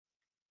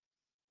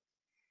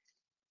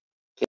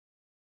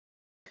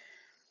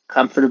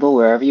Comfortable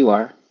wherever you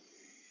are,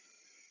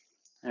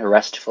 in a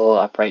restful,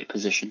 upright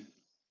position.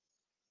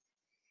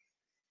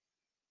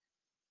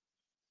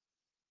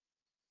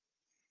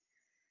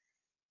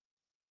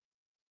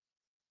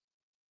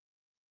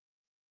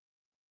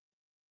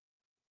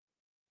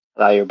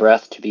 Allow your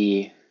breath to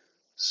be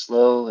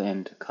slow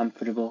and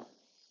comfortable,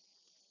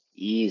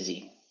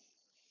 easy,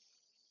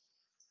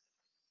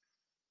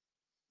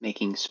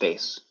 making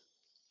space.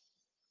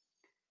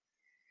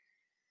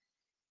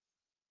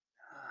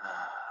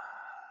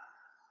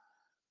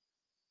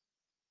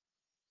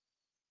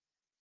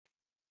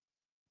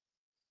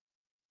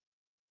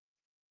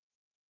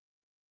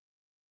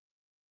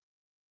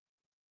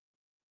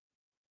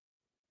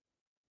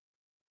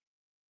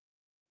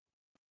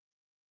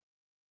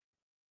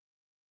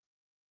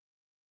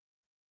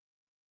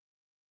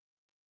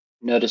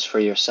 Notice for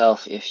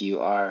yourself if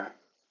you are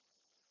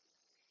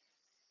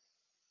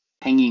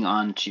hanging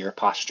on to your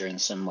posture in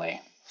some way.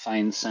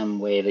 Find some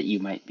way that you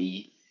might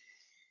be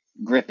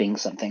gripping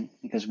something,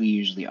 because we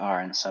usually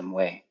are in some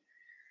way.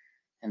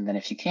 And then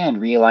if you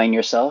can, realign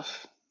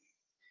yourself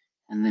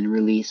and then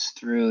release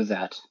through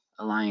that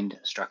aligned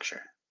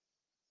structure.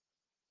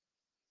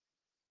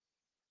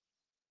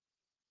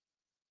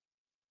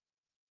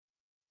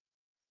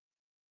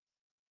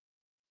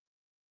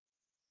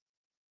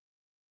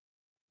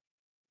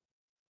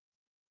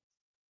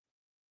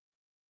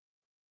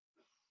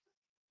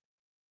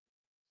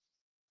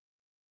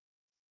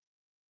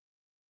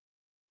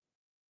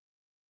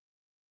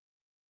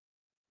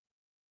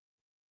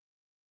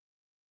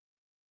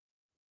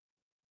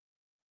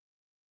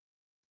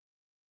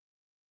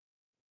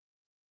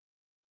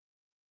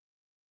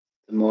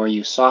 The more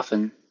you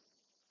soften,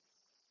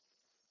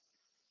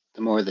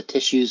 the more the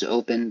tissues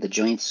open, the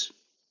joints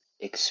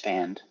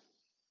expand.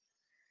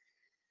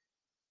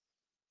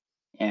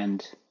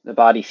 And the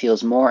body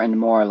feels more and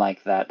more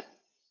like that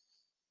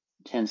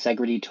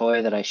tensegrity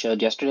toy that I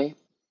showed yesterday,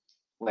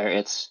 where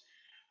it's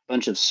a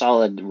bunch of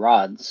solid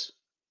rods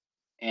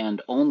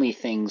and only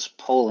things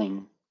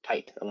pulling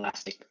tight,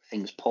 elastic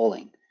things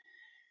pulling.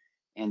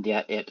 And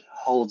yet it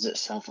holds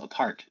itself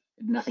apart.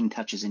 Nothing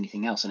touches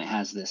anything else, and it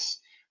has this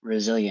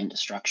resilient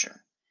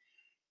structure.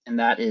 And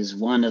that is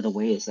one of the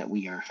ways that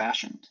we are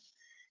fashioned.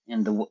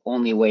 And the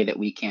only way that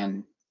we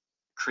can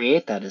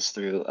create that is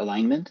through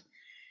alignment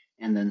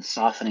and then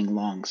softening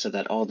long so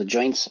that all the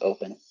joints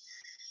open.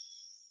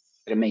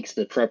 It makes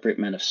the appropriate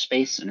amount of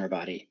space in our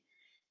body.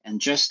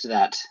 And just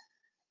that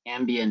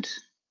ambient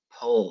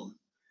pull,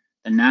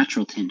 the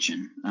natural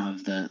tension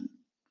of the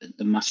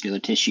muscular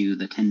tissue,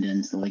 the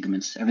tendons, the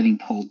ligaments, everything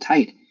pulled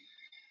tight,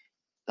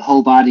 the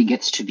whole body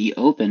gets to be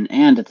open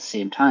and at the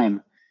same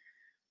time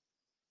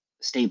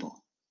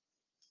stable,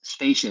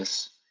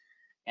 spacious,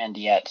 and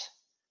yet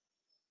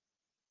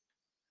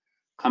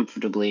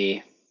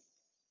comfortably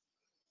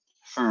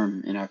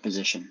firm in our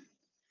position.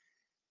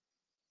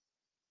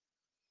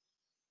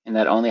 And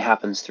that only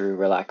happens through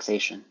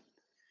relaxation.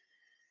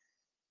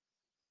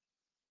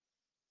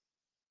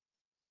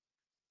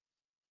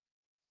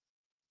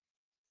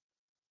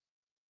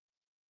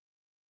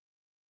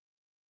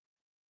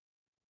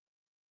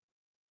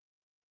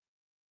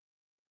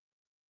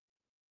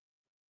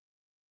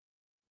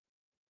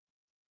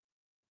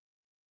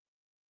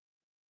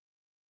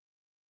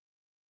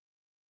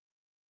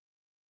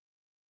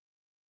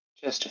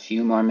 Just a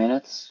few more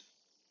minutes.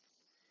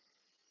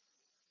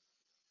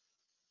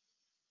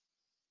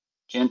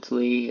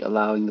 Gently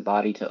allowing the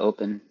body to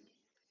open.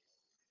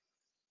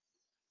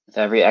 With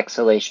every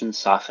exhalation,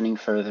 softening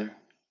further.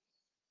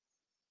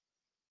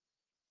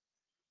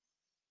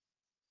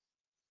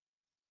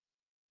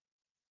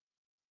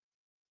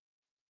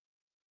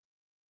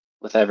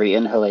 With every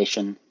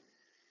inhalation,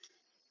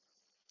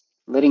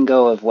 letting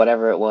go of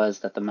whatever it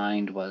was that the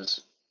mind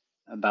was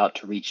about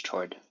to reach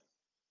toward.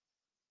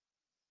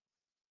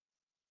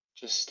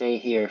 Just stay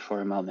here for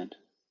a moment.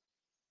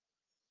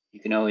 You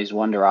can always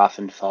wander off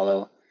and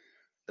follow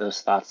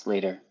those thoughts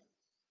later.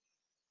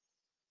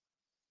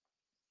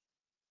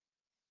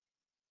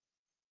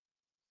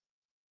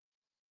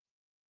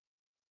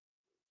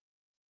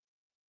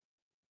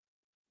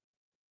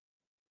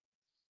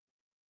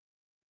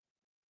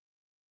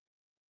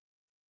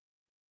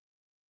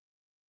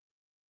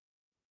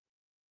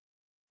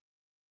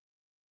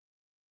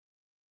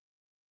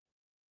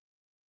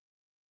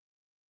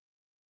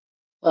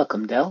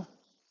 Welcome, Del.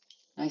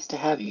 Nice to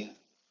have you.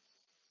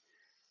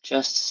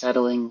 Just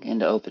settling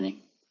and opening.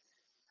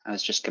 I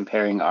was just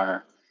comparing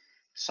our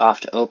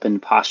soft, open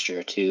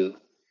posture to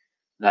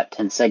that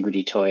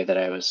tensegrity toy that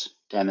I was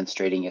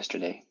demonstrating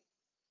yesterday.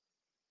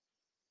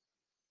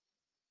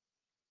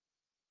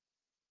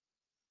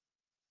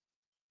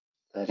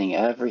 Letting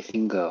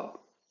everything go.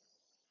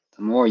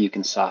 The more you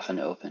can soften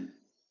open,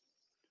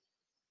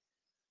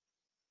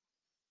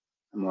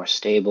 the more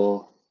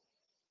stable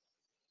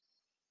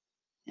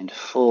and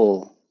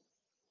full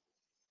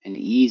and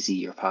easy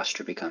your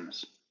posture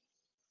becomes.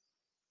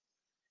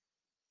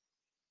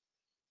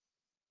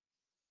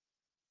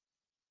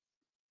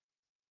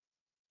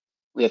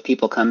 We have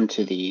people come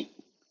to the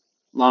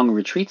long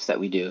retreats that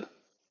we do,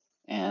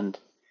 and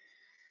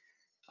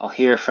I'll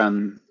hear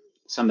from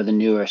some of the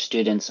newer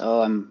students,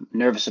 oh, I'm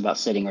nervous about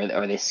sitting,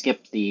 or they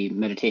skip the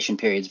meditation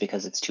periods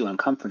because it's too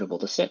uncomfortable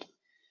to sit.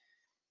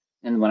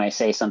 And when I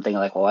say something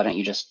like, well, why don't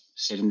you just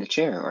sit in the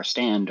chair or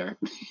stand or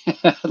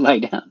lie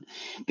down?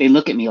 They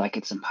look at me like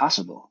it's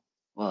impossible.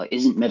 Well,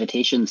 isn't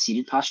meditation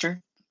seated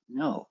posture?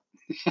 No.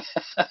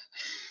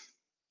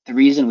 The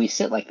reason we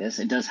sit like this,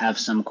 it does have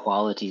some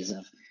qualities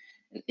of,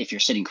 if you're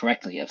sitting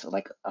correctly, of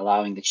like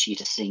allowing the chi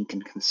to sink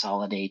and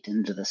consolidate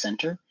into the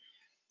center.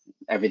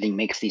 Everything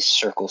makes these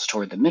circles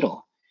toward the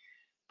middle.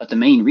 But the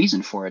main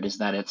reason for it is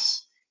that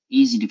it's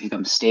easy to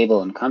become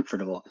stable and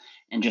comfortable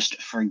and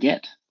just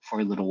forget for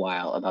a little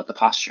while about the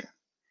posture.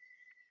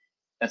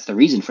 That's the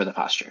reason for the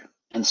posture.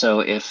 And so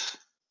if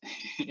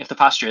the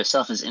posture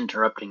itself is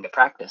interrupting the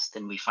practice,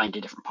 then we find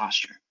a different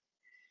posture.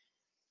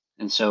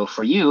 And so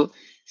for you,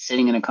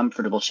 sitting in a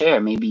comfortable chair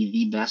may be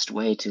the best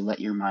way to let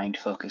your mind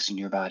focus and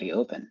your body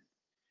open.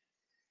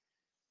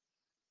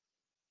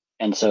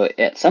 And so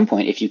at some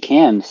point, if you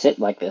can sit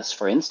like this,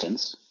 for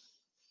instance,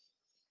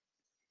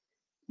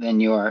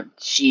 then your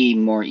chi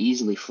more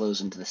easily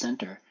flows into the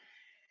center.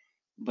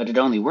 But it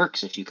only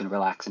works if you can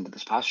relax into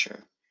this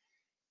posture.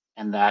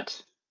 And that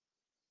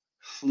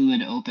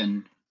fluid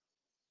open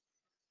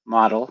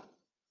model,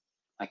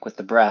 like with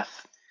the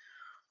breath,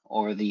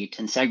 or the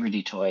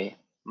tensegrity toy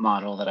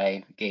model that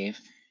I gave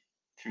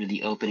through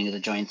the opening of the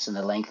joints and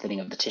the lengthening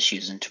of the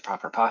tissues into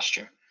proper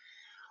posture.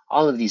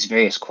 All of these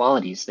various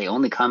qualities, they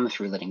only come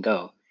through letting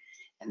go,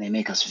 and they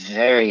make us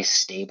very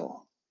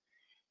stable.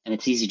 And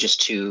it's easy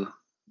just to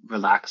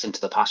relax into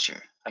the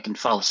posture. I can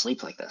fall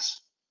asleep like this.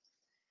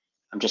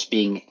 I'm just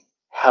being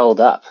held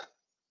up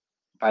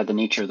by the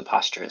nature of the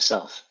posture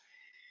itself.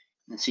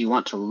 And so you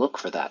want to look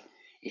for that.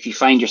 If you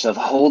find yourself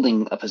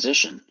holding a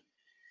position,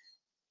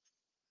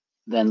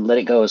 then let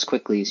it go as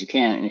quickly as you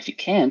can. And if you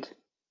can't,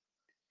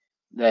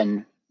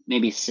 then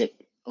maybe sit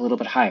a little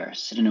bit higher,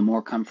 sit in a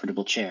more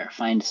comfortable chair.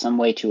 Find some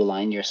way to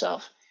align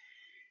yourself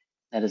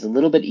that is a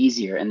little bit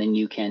easier, and then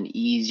you can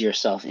ease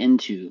yourself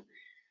into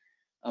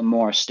a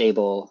more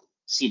stable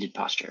seated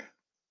posture.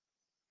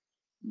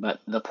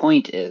 But the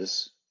point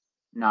is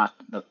not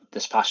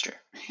this posture.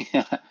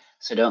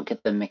 So don't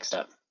get them mixed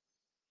up.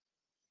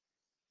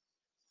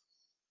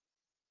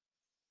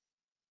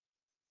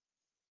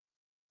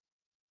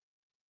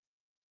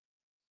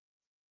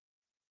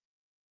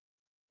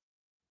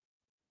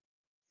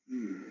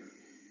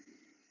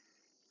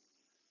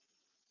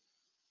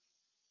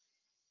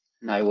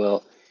 And I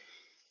will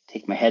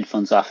take my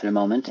headphones off in a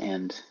moment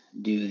and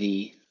do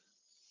the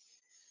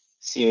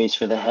series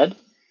for the head.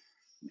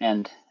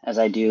 And as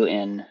I do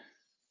in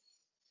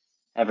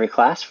every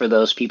class, for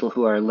those people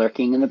who are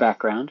lurking in the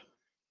background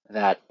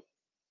that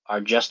are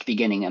just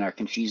beginning and are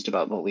confused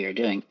about what we are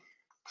doing,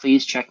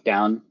 please check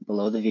down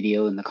below the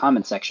video in the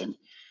comment section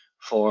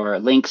for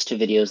links to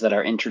videos that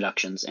are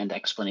introductions and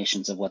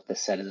explanations of what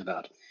this set is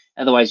about.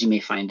 Otherwise, you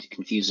may find it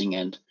confusing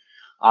and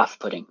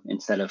off-putting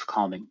instead of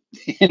calming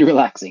and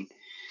relaxing.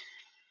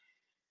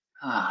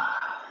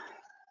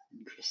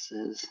 Chris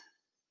says,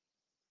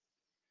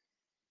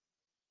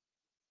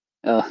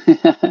 oh,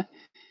 it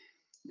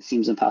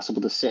seems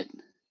impossible to sit,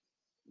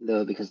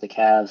 though, because the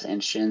calves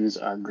and shins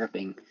are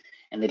gripping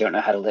and they don't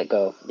know how to let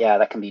go. Yeah,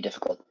 that can be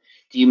difficult.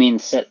 Do you mean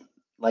sit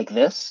like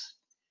this?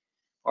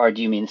 Or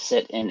do you mean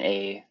sit in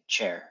a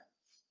chair?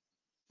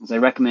 Because I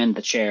recommend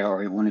the chair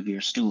or one of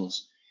your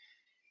stools,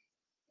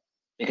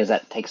 because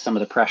that takes some of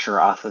the pressure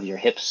off of your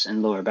hips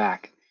and lower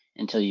back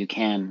until you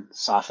can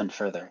soften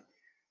further.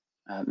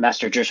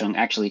 Master ZhiCheng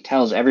actually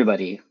tells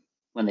everybody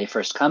when they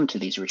first come to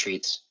these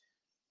retreats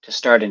to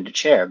start in a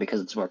chair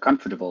because it's more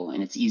comfortable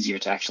and it's easier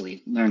to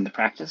actually learn the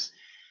practice.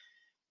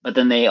 But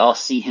then they all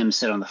see him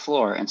sit on the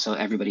floor, and so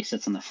everybody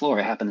sits on the floor.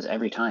 It happens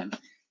every time.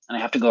 And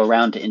I have to go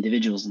around to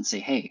individuals and say,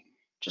 hey,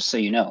 just so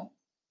you know,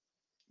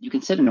 you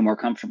can sit in a more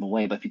comfortable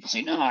way, but people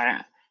say, no,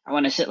 I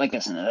want to sit like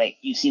this. And like,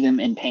 you see them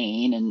in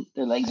pain and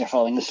their legs are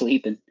falling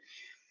asleep and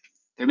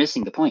they're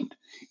missing the point.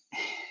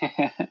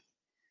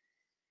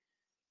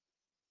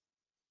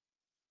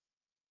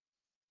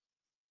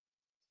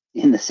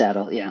 In the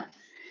saddle, yeah.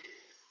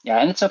 Yeah,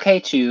 and it's okay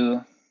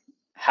to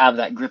have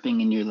that gripping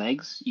in your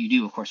legs. You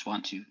do, of course,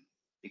 want to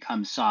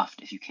become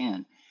soft if you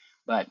can,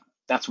 but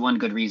that's one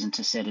good reason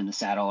to sit in the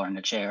saddle or in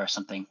a chair or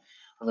something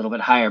a little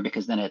bit higher,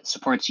 because then it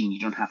supports you and you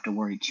don't have to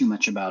worry too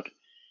much about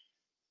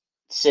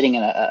sitting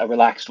in a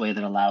relaxed way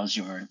that allows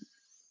your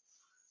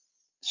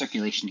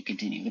circulation to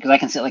continue. Because I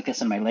can sit like this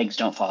and my legs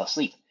don't fall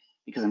asleep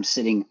because I'm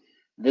sitting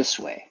this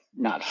way,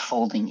 not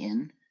folding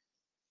in.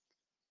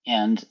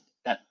 And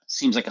that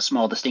seems like a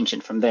small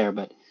distinction from there,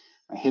 but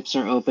my hips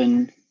are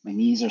open, my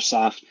knees are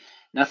soft,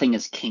 nothing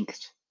is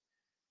kinked.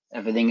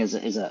 Everything is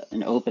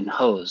an open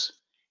hose,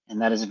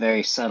 and that is a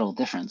very subtle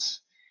difference.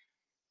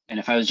 And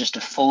if I was just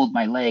to fold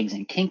my legs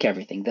and kink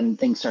everything, then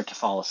things start to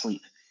fall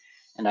asleep.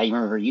 And I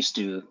remember used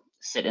to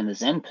sit in the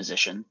Zen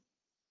position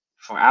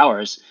for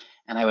hours,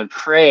 and I would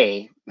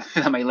pray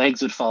that my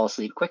legs would fall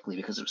asleep quickly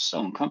because it was so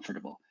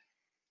uncomfortable.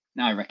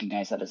 Now I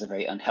recognize that as a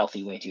very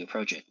unhealthy way to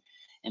approach it.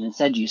 And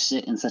instead, you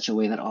sit in such a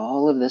way that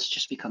all of this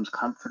just becomes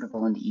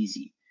comfortable and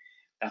easy.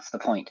 That's the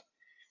point.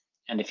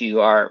 And if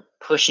you are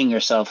pushing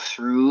yourself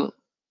through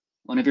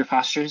one of your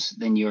postures,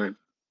 then you're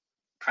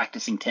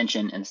practicing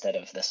tension instead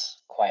of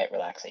this quiet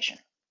relaxation.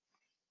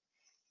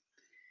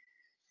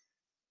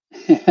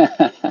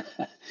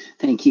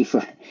 Thank you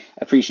for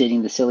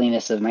appreciating the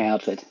silliness of my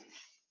outfit.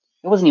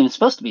 It wasn't even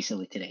supposed to be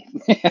silly today.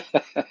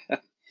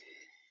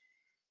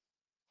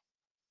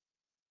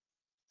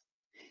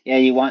 Yeah,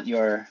 you want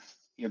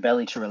your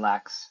belly to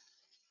relax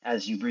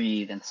as you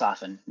breathe and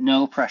soften.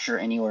 No pressure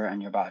anywhere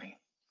on your body.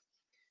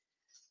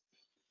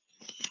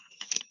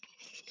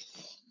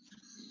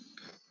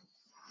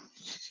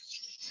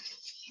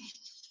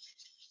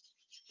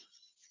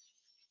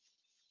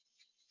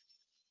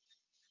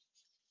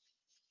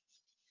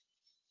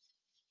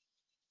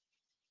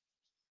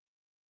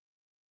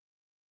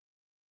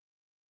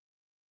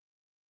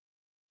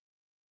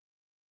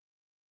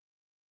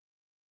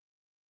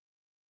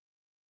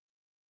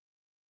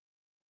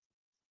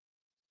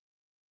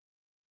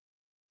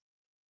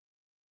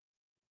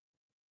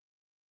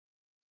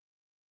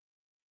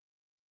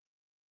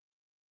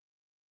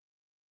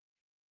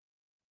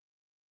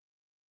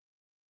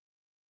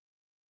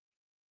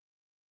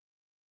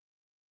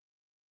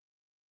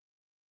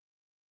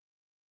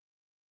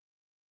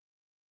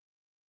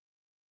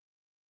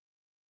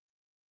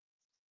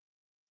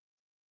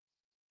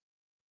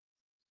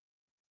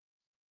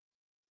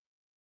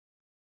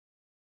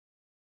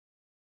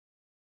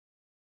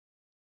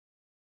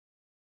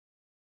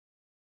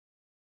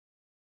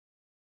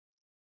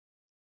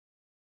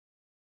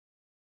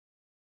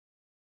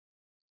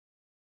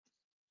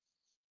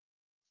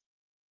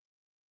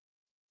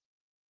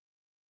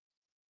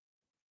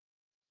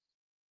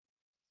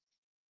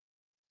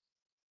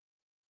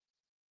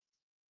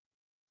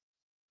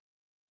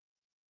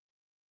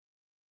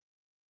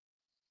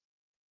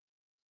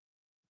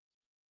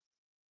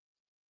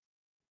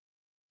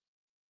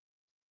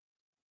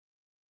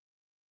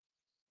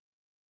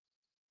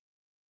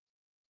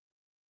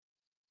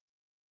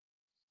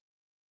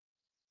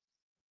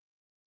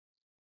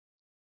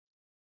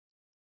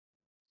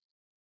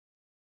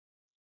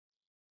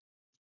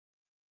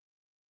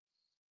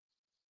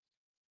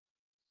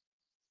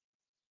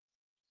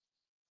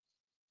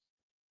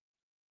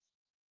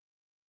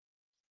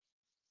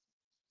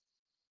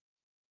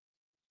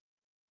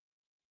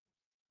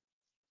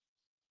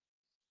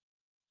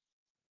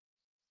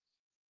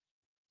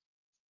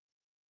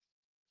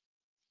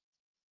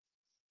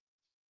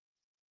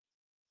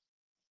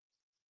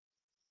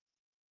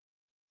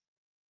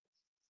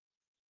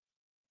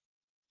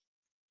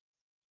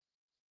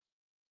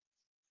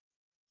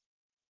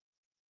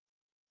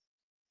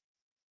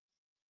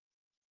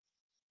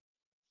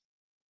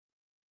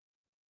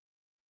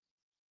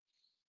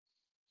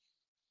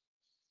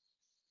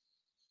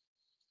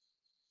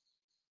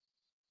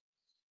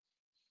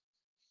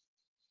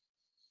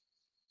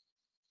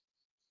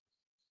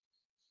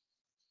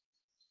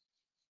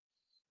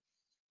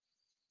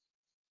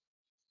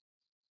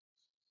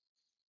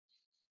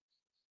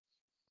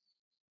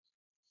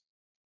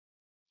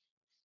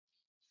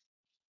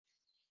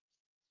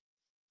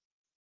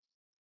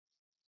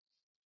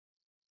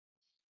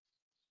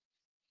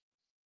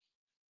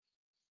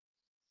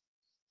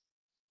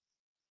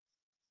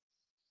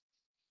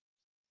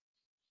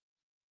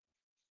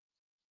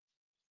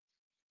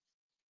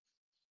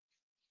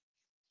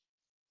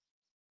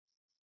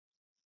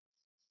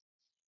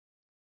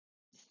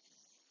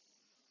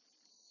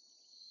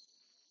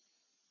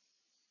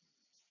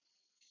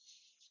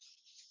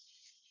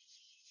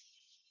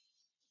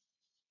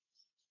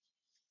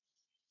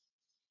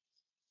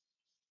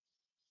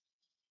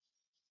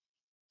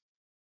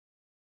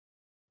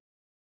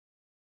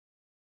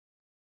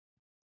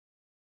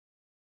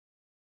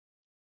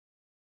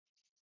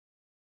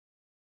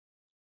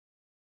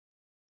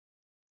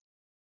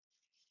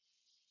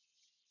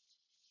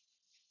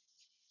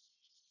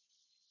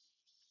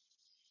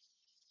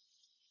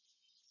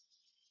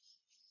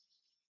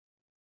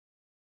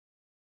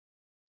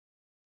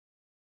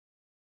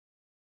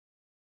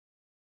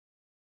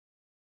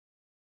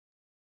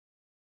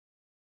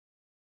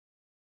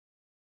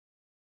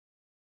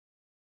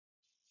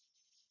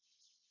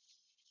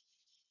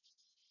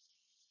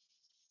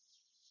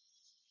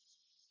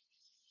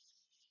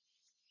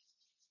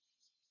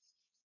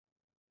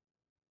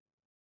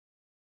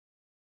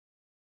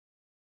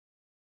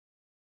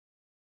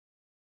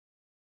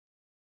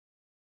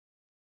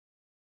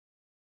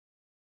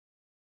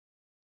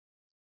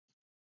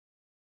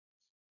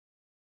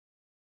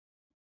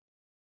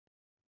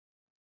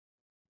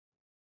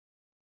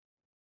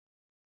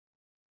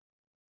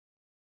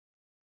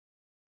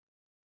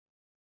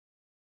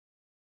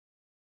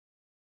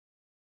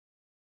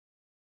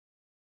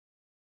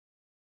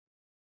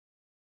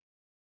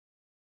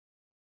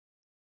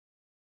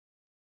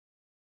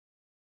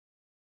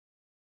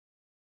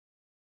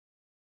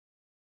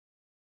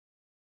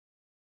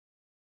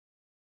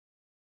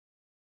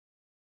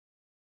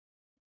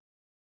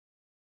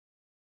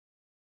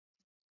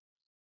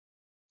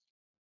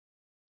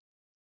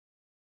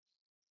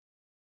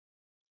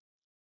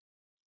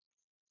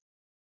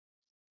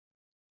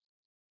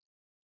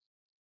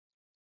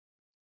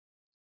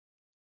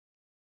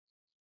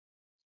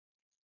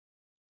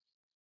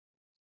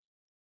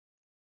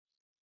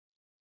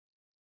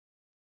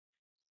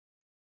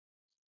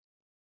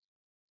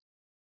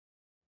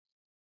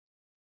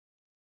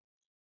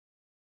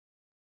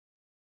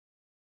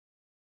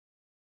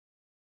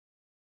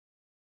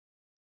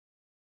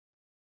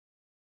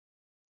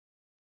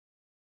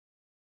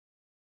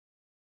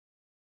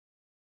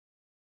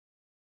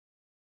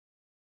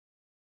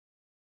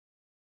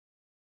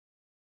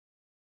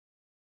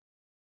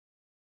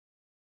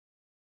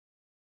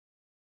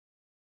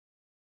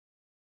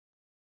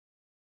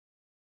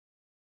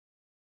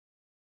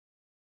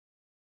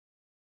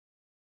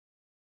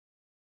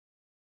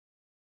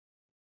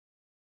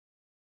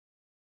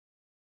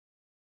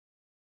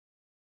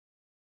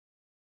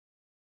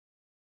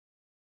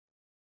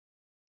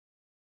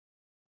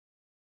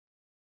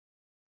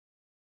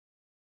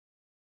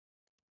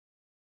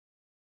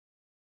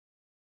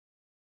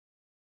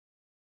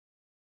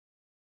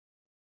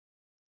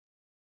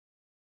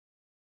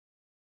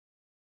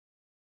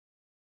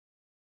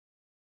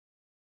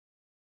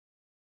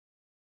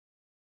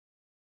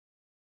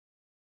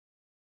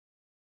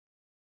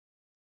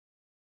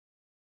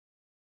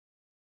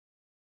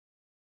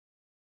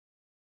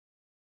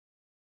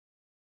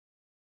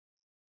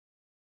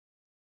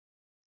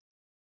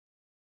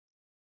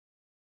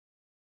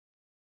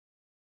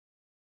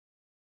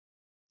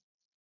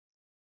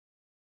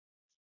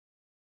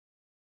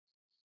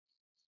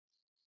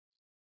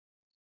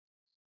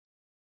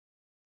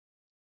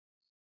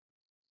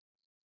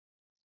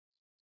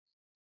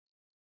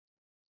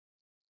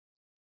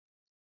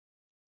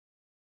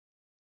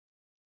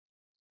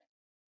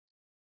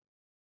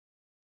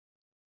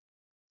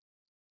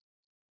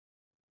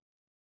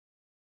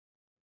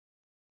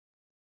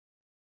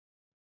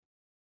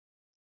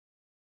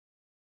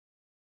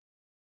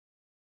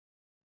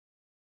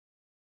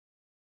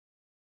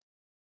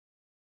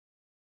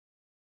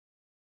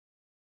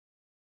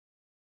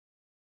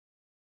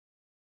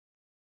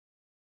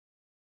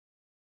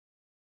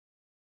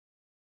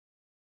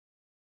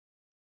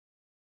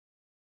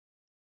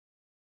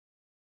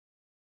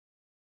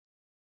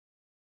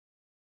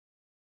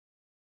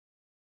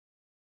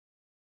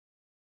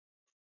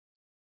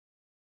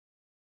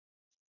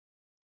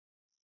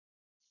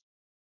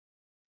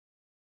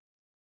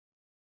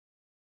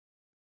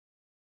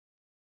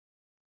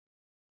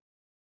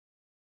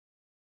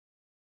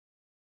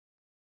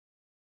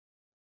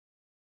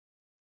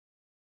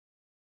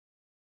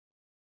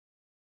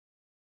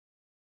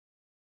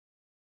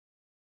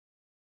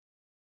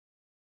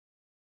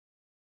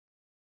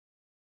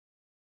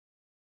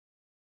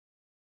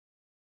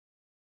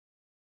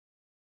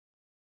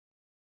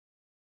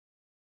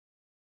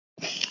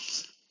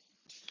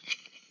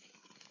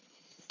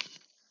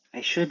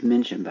 I should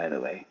mention, by the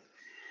way,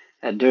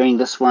 that during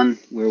this one,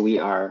 where we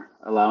are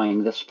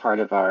allowing this part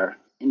of our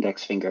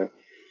index finger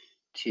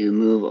to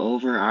move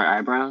over our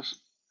eyebrows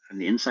from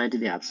the inside to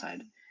the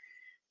outside,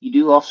 you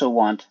do also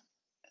want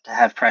to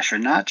have pressure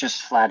not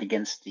just flat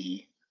against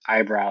the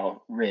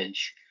eyebrow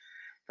ridge,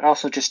 but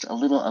also just a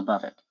little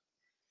above it.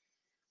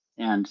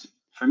 And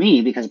for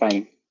me, because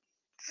my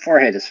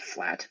forehead is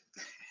flat,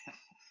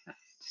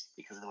 just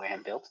because of the way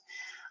I'm built,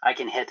 I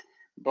can hit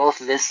both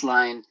this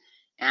line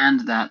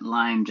and that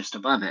line just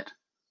above it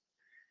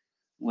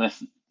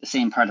with the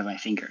same part of my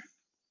finger.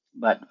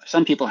 But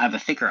some people have a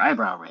thicker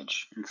eyebrow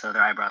ridge, and so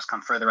their eyebrows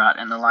come further out,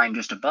 and the line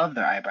just above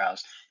their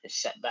eyebrows is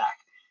set back.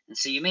 And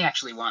so you may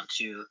actually want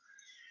to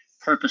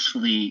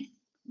purposefully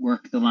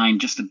work the line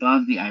just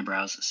above the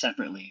eyebrows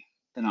separately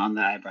than on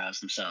the eyebrows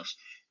themselves,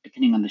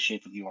 depending on the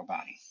shape of your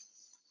body.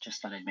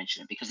 Just thought I'd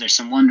mention it because there's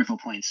some wonderful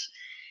points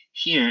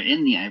here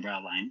in the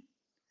eyebrow line,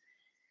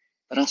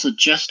 but also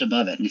just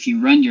above it. And if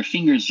you run your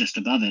fingers just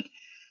above it,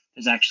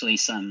 there's actually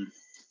some,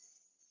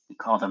 we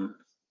call them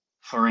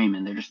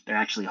foramen. They're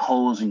actually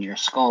holes in your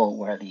skull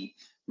where the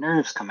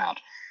nerves come out,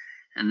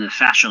 and the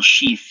fascial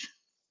sheath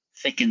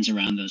thickens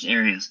around those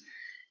areas.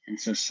 And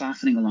so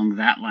softening along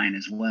that line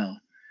as well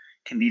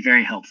can be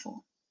very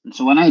helpful. And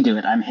so when I do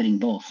it, I'm hitting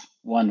both,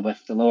 one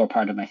with the lower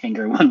part of my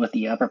finger, one with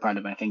the upper part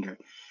of my finger.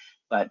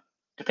 But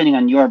depending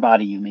on your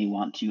body, you may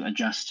want to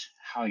adjust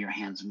how your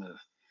hands move.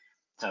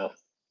 So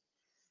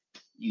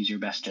use your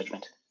best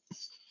judgment.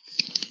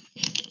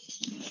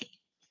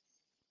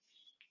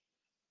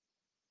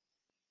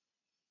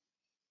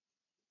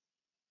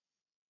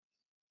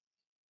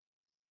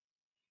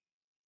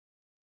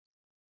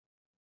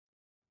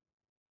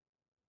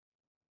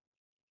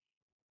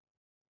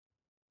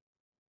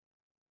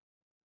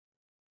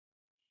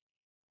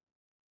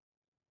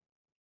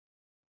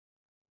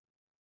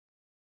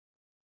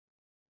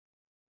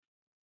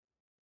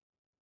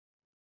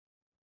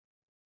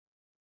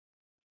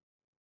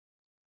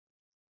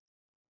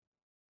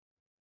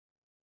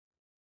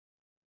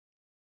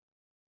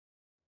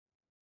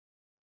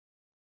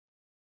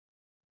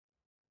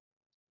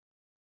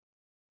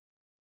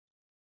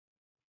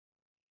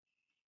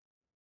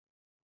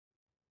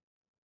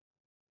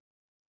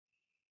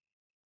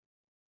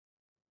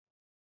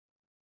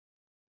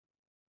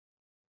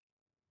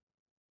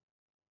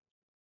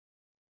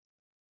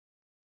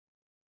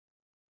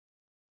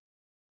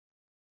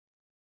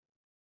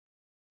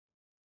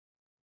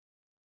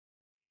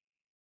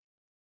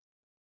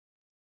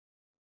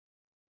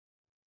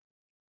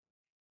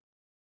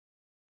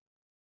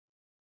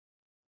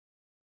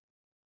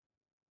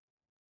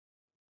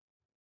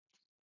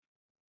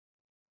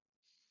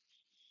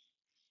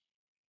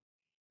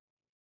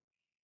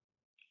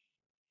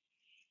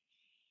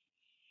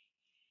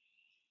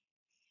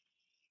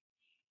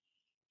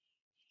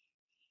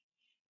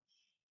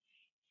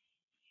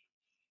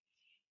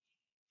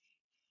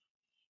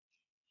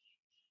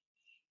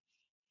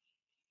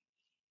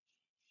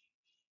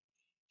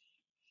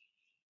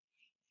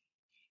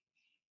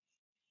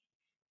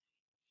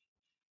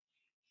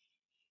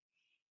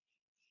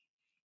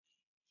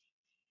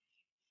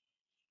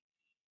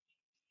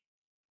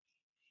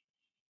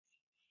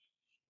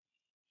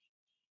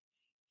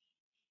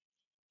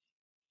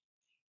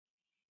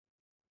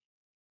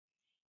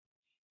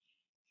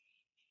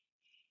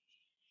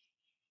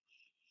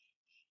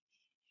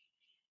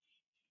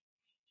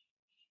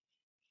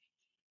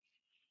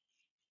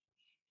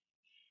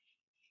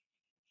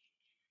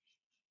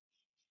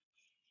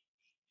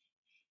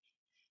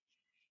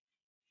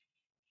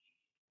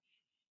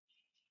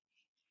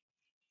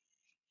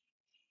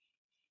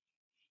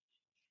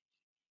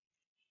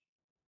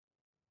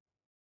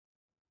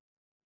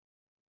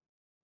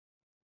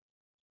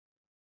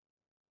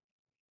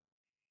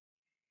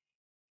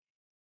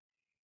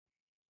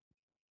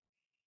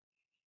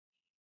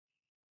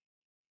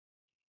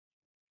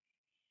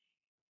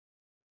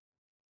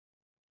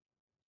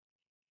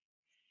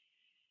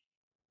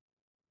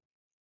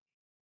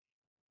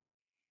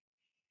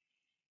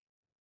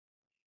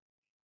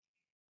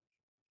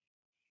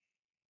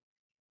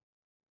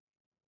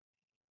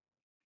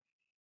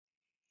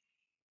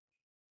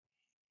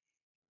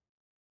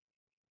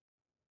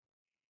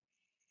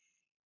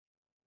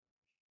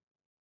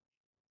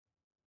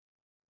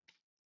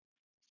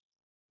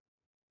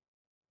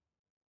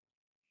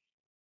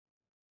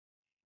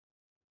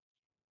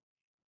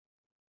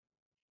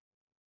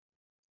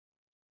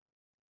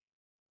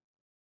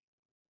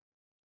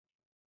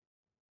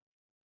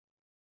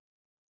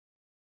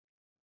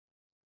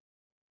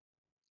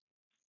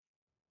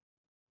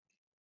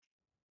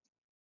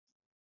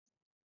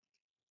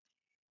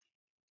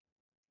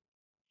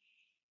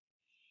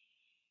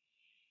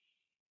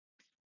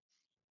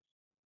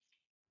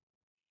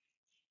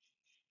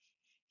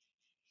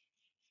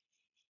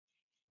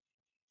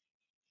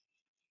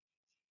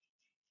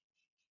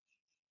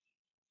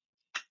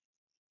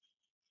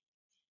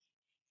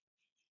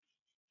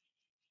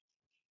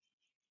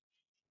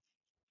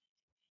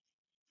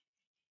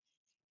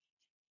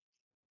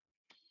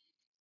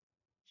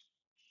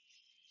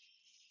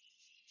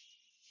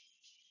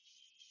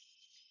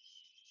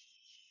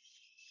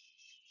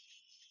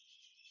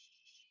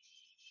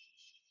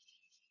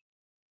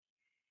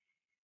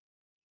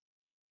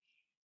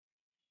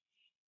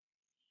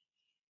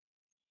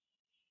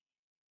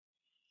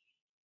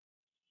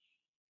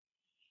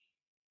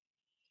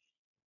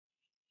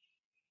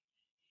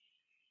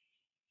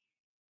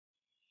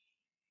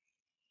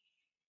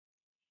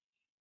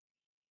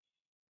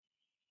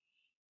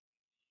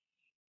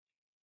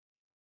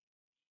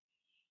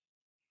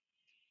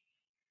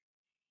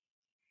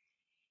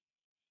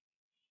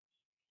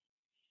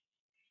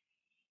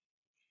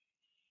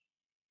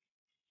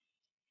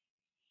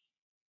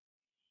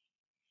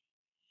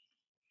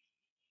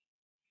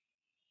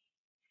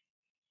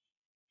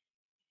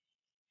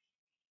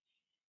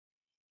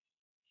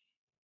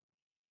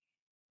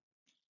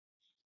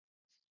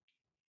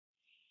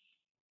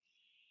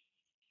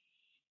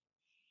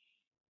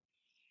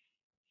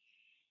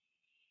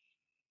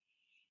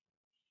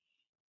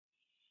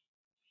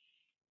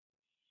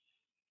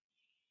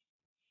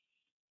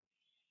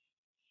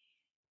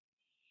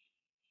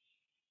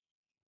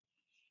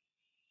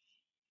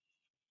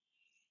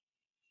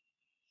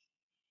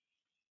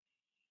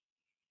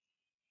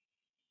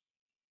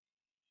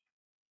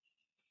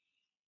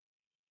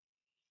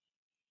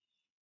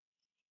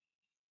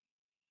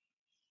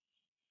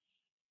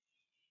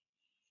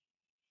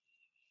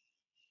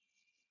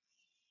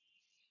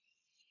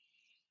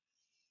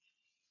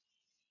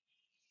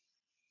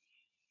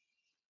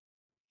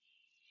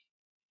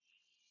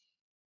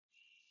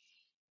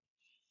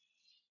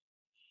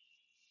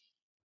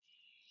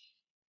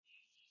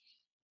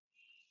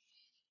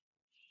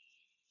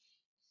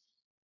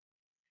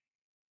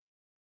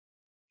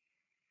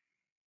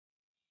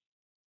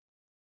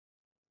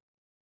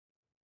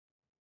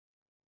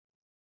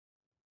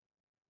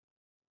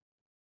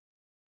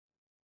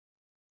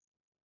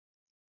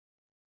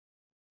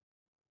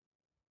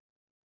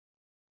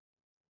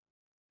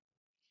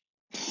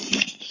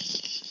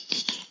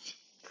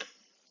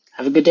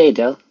 Have a good day,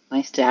 Del.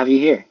 Nice to have you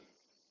here.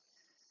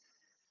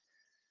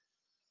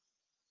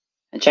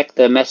 And check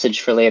the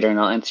message for later and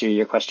I'll answer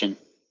your question.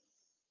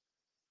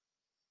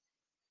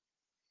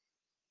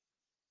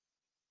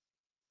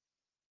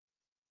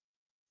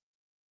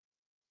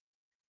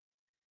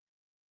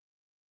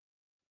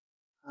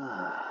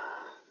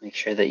 Make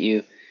sure that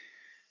you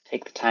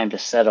take the time to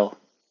settle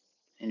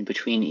in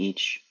between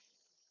each.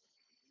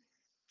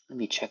 Let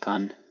me check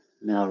on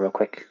Mel real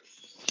quick.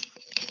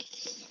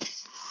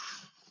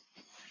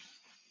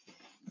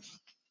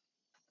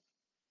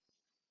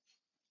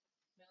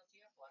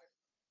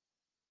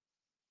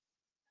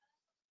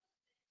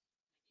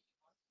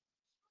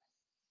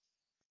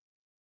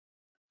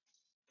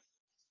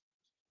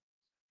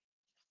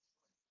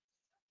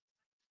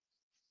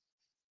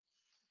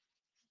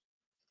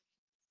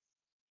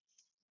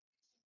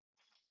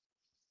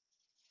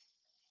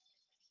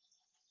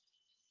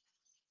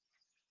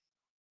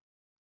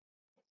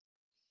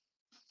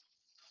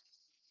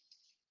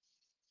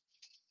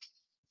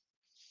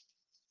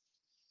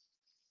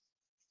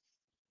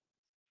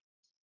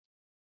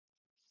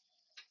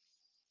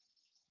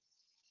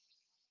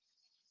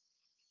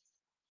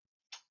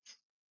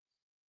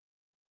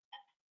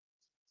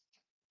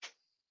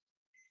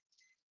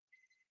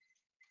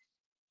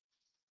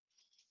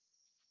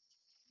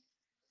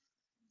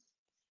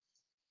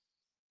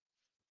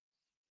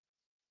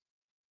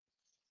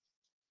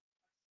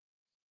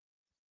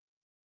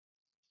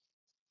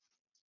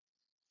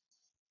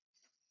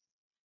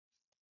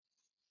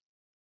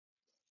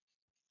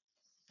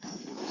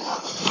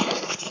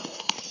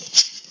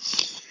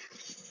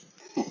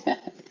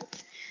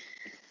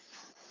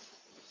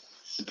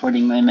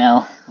 Supporting my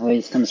Mel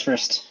always comes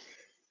first.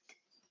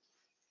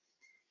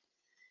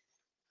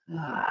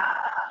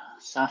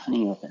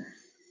 Softening open.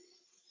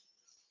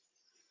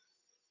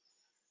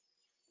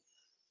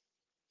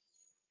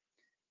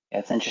 Yeah,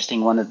 it's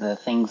interesting. One of the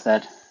things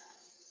that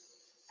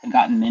had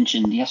gotten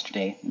mentioned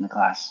yesterday in the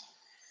class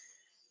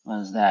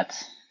was that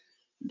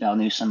Del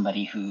knew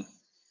somebody who,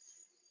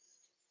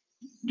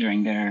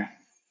 during their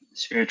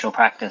spiritual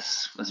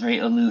practice, was very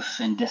aloof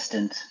and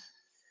distant.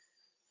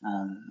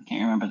 I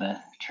can't remember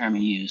the term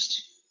he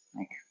used,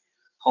 like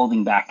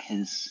holding back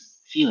his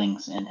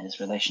feelings in his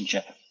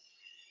relationship.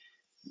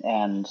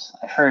 And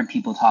I've heard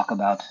people talk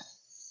about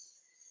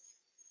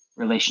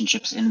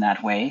relationships in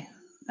that way,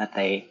 that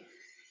they,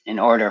 in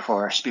order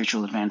for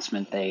spiritual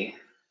advancement, they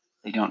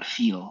don't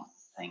feel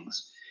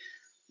things.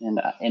 And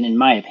in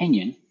my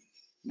opinion,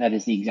 that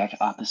is the exact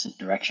opposite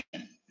direction.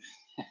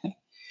 That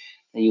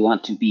you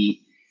want to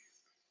be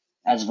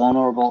as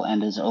vulnerable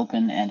and as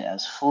open and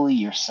as fully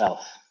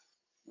yourself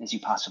as you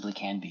possibly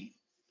can be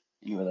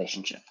in your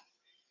relationship.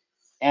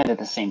 And at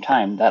the same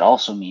time, that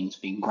also means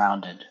being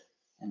grounded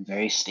and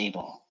very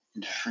stable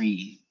and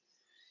free.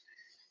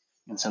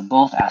 And so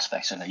both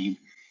aspects are that you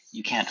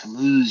can't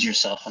lose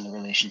yourself in the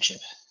relationship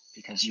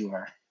because you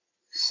are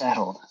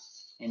settled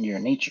in your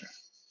nature.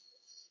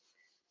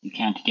 You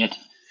can't get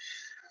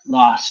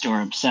lost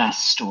or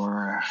obsessed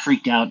or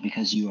freaked out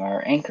because you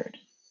are anchored.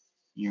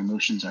 Your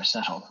emotions are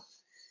settled.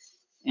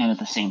 And at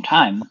the same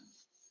time,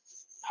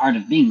 part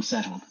of being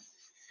settled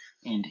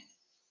and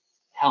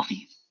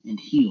healthy and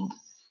healed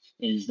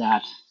is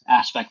that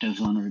aspect of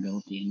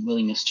vulnerability and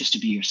willingness just to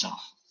be yourself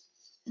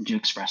and to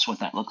express what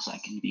that looks like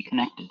and to be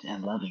connected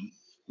and loving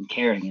and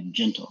caring and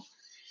gentle.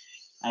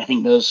 I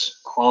think those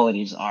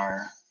qualities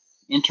are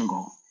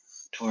integral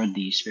toward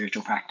the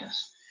spiritual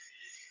practice.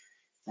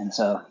 And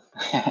so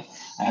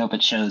I hope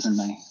it shows in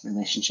my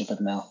relationship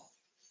with Mel.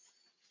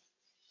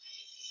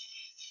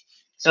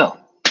 So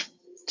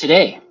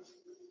today,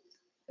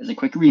 as a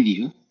quick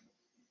review,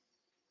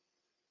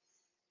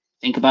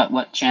 think about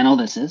what channel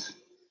this is.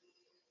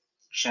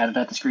 Shout it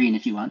at the screen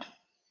if you want.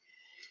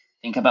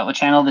 Think about what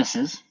channel this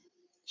is.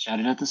 Shout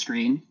it at the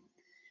screen.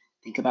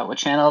 Think about what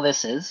channel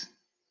this is.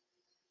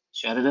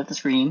 Shout it at the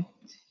screen.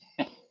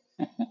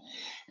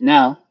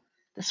 Now,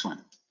 this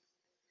one.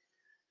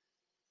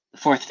 The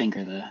fourth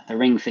finger, the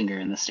ring finger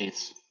in the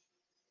States.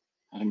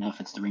 I don't know if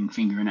it's the ring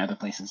finger in other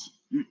places.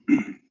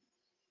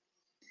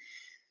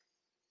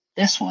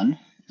 This one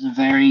is a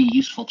very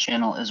useful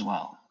channel as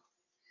well.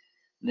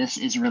 This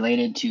is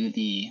related to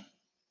the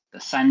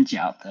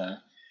sanjiao,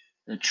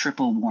 the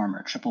triple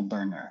warmer, triple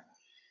burner,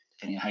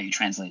 depending on how you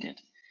translate it.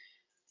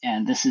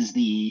 And this is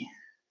the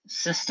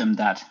system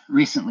that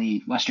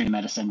recently Western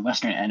medicine,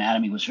 Western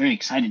anatomy was very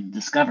excited to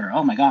discover.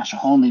 Oh my gosh, a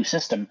whole new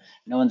system.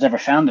 No one's ever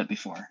found it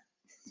before.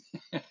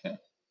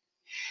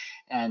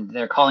 And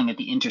they're calling it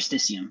the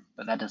interstitium,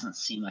 but that doesn't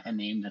seem like a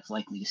name that's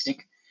likely to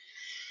stick.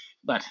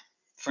 But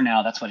for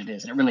now, that's what it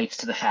is. And it relates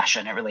to the fascia,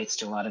 and it relates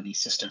to a lot of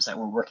these systems that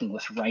we're working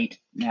with right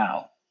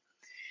now.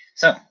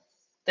 So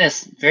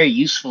this very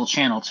useful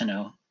channel to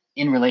know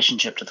in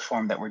relationship to the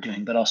form that we're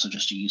doing, but also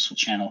just a useful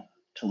channel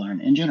to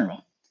learn in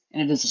general.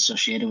 And it is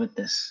associated with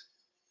this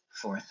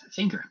fourth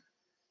finger.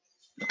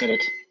 Look at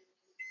it.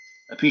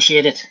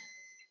 Appreciate it.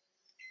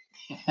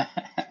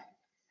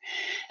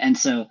 And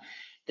so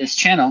this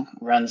channel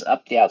runs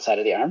up the outside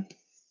of the arm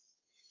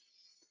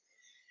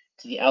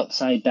to the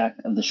outside back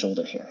of the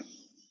shoulder here.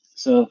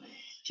 So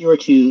if you were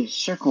to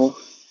circle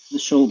the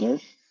shoulder,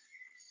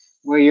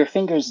 where your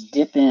fingers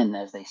dip in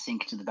as they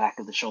sink to the back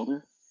of the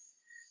shoulder,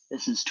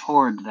 this is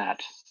toward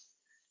that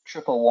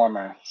triple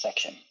warmer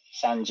section,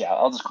 sanjiao.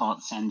 I'll just call it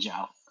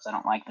sanjiao because I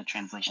don't like the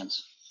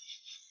translations.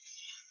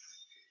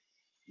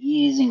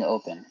 Easing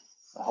open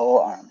the whole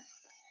arm,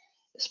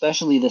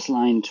 especially this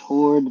line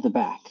toward the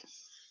back.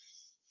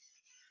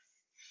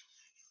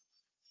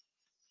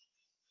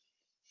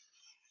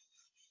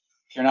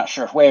 If you're not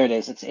sure where it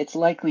is, it's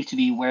likely to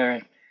be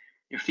where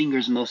your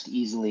fingers most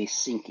easily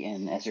sink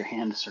in as your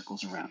hand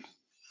circles around.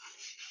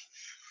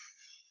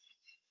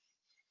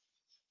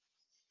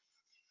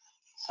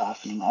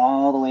 Softening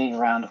all the way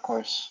around, of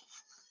course.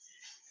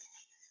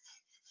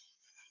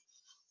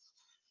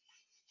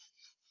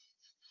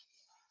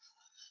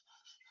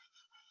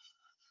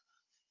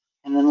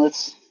 And then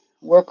let's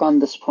work on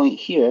this point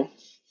here.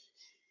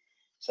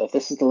 So if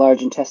this is the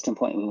large intestine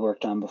point we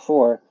worked on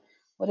before,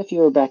 what if you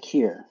were back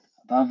here,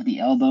 above the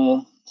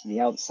elbow to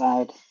the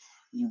outside?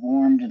 You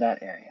warmed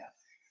that area.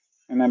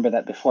 Remember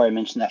that before I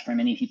mentioned that for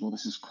many people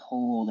this is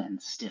cold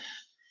and stiff.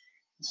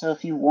 So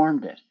if you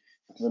warmed it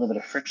with a little bit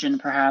of friction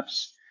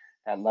perhaps,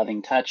 that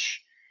loving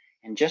touch,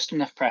 and just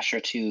enough pressure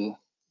to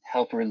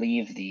help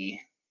relieve the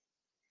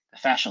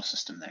fascial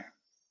system there.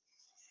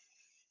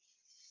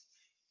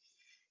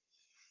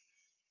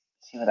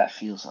 See what that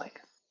feels like.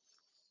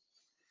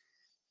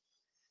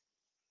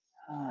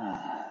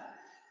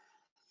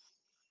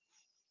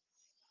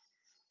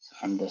 So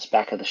from this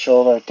back of the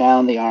shoulder,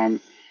 down the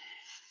arm,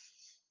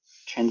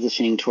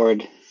 transitioning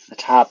toward the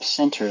top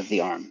center of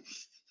the arm,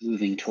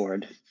 moving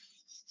toward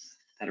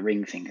that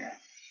ring finger.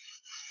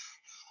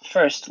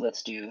 First,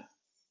 let's do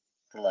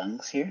the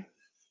lungs here.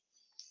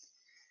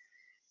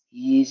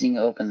 Easing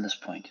open this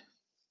point.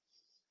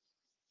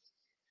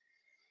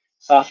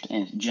 Soft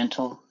and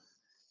gentle,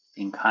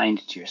 being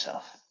kind to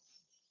yourself.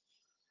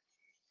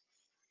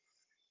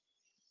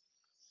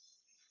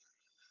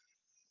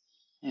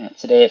 Yeah,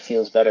 today it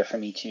feels better for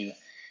me too.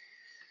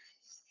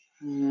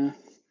 Kind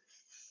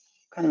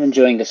of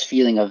enjoying this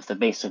feeling of the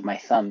base of my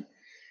thumb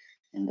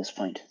in this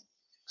point.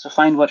 So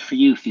find what for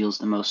you feels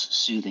the most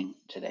soothing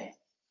today.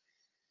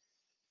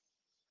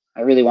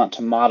 I really want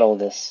to model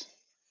this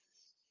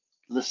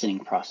listening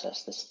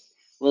process, this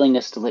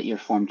willingness to let your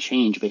form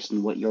change based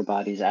on what your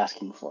body is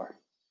asking for.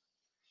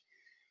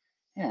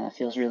 Yeah, that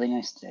feels really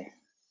nice today.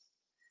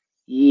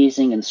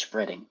 Easing and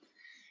spreading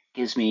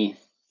gives me,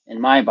 in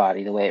my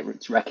body, the way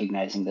it's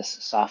recognizing this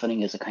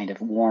softening is a kind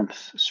of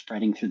warmth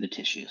spreading through the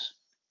tissues.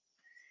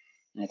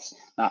 And it's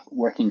not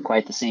working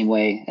quite the same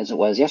way as it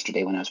was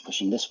yesterday when I was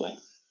pushing this way.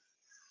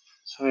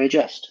 So I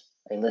adjust,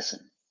 I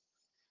listen.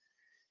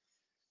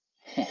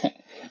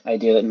 I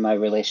do it in my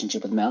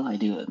relationship with Mel, I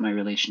do it in my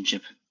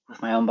relationship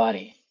with my own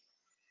body.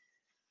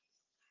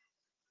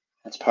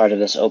 That's part of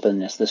this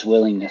openness, this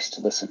willingness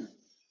to listen,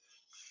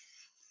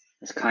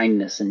 this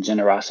kindness and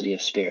generosity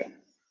of spirit.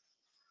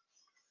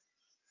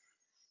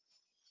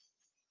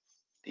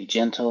 Be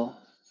gentle,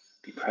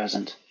 be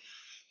present.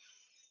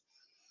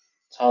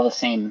 It's all the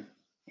same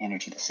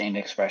energy, the same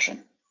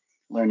expression.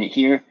 Learn it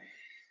here,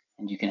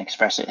 and you can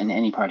express it in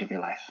any part of your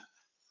life.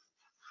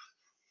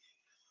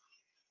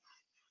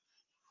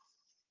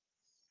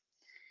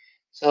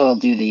 So I'll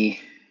do the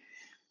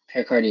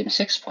pericardium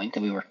 6 point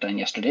that we worked on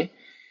yesterday,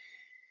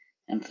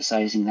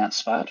 emphasizing that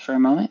spot for a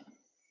moment.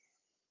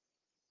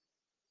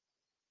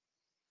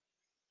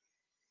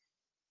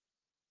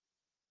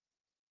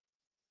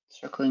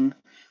 Circling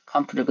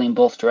comfortably in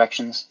both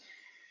directions.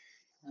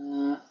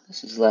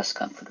 This is less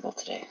comfortable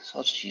today, so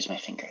I'll just use my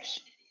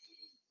fingers.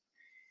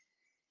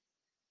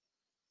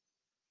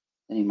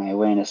 Letting my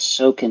awareness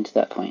soak into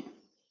that point.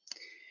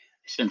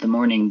 I spent the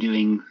morning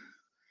doing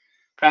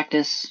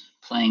practice,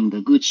 playing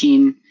the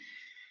guqin,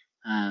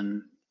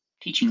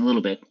 teaching a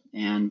little bit,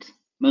 and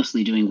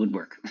mostly doing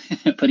woodwork,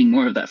 putting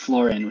more of that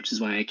floor in, which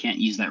is why I can't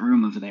use that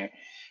room over there,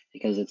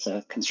 because it's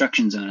a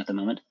construction zone at the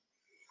moment.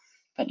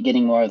 But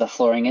getting more of the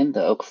flooring in,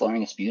 the oak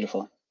flooring, is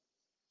beautiful.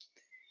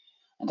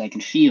 And I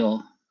can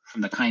feel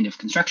from the kind of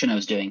construction I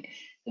was doing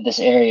that this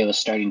area was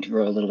starting to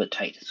grow a little bit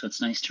tight, so it's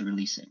nice to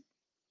release it.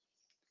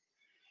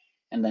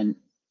 And then,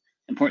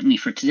 importantly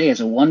for today,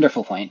 is a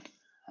wonderful point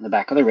on the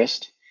back of the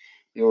wrist.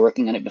 We were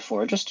working on it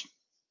before, just,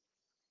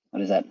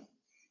 what is that,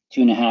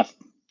 2.5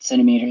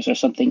 centimeters or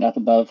something up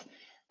above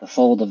the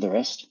fold of the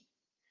wrist.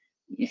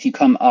 If you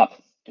come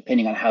up,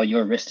 depending on how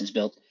your wrist is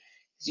built,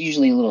 there's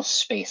usually a little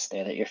space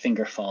there that your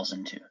finger falls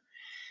into.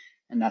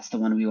 And that's the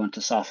one we want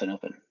to soften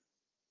open.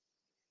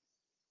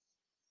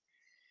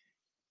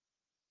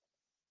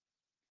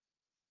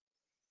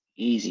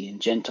 Easy and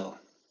gentle.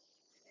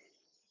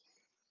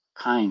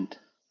 Kind.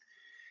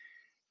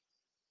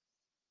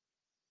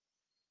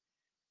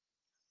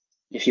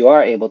 If you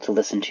are able to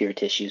listen to your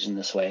tissues in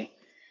this way,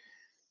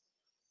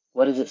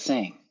 what is it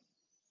saying?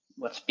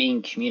 What's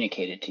being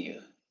communicated to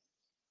you?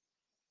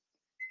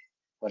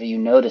 What are you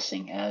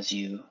noticing as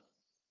you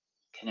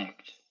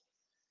connect?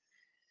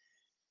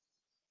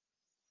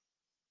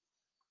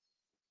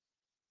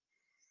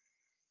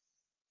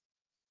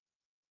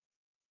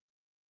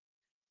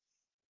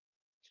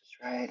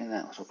 right in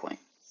that little point.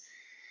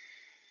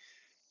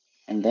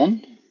 And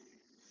then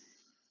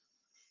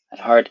that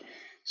hard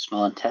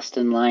small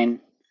intestine line,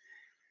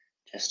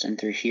 just in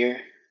through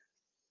here,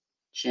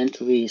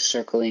 gently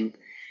circling,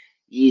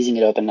 easing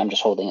it open. I'm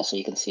just holding it so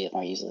you can see it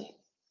more easily.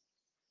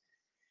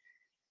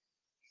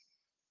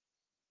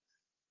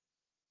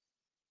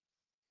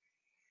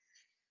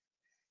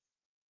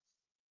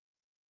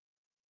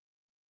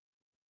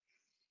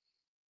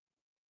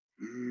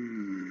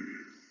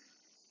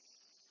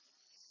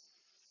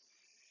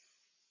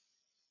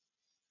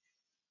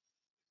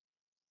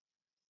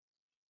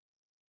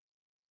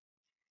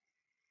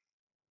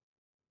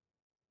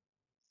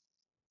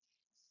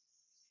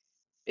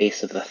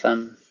 Base of the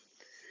thumb,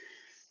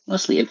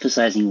 mostly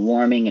emphasizing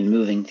warming and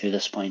moving through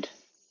this point.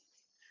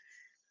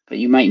 But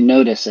you might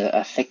notice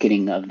a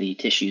thickening of the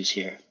tissues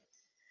here.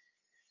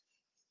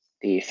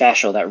 The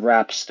fascia that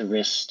wraps the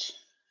wrist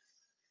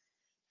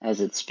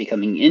as it's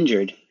becoming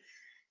injured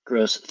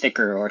grows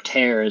thicker or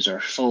tears or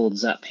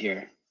folds up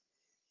here.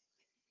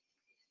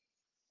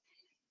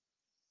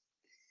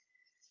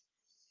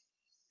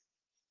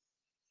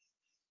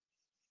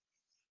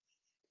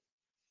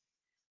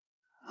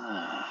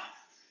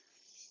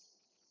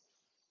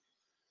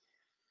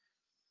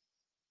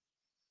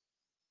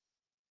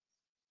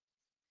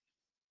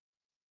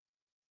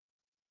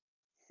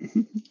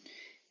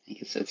 I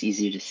guess that's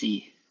easier to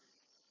see.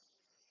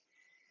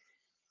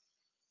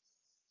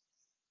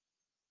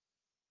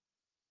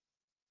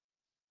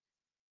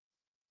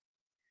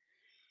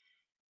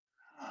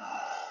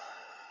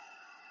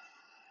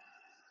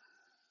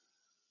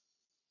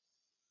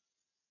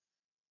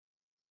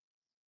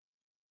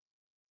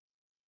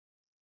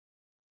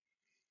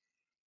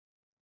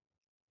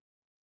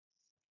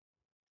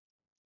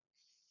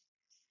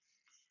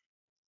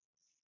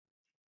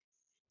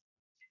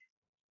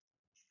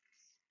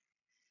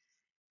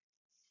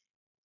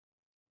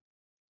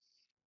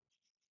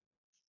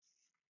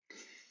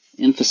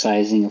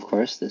 Emphasizing, of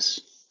course,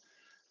 this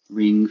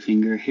ring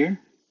finger here,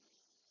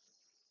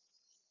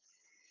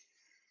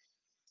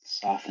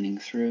 softening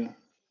through.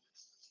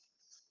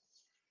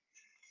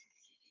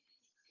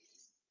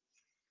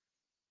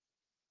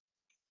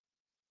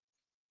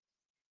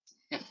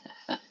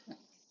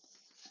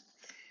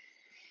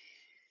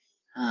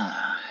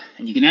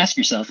 And you can ask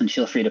yourself, and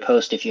feel free to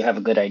post if you have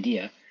a good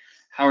idea,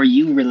 how are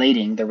you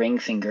relating the ring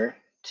finger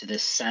to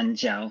this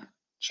Sanjiao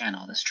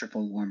channel, this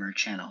triple warmer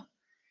channel,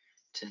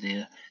 to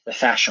the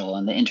fascial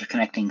and the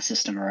interconnecting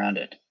system around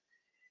it?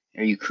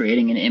 Are you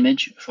creating an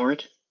image for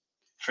it?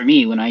 For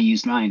me, when I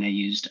used mine, I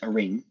used a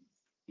ring,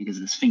 because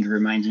this finger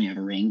reminds me of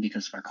a ring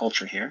because of our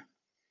culture here.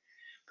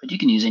 But you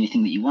can use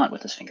anything that you want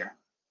with this finger.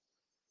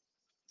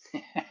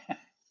 It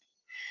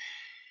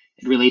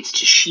relates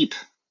to sheep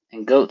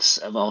and goats,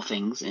 of all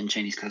things, in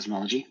Chinese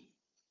cosmology.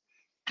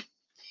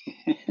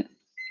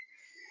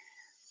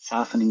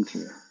 Softening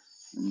through.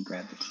 Let me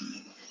grab the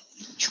tea.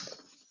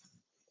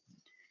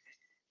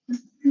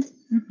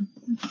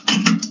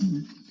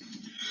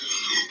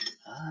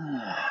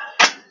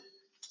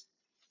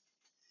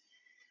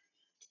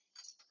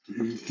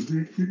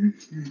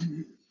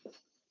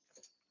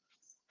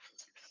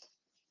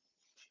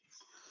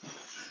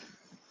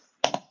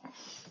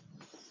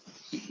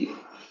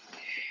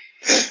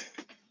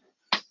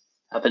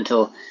 Up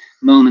until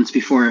moments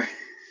before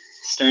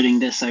starting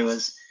this, I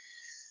was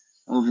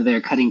over there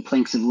cutting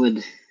planks of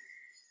wood.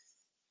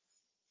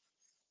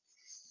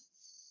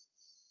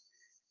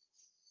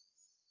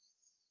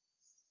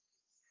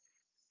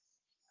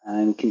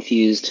 I'm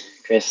confused,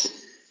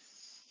 Chris.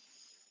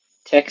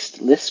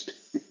 Text lisp?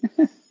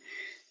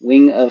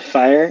 Wing of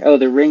fire? Oh,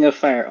 the ring of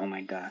fire. Oh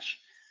my gosh.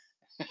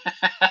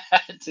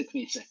 It took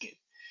me a second.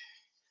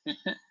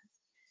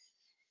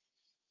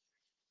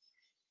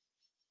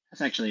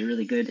 That's actually a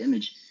really good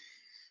image.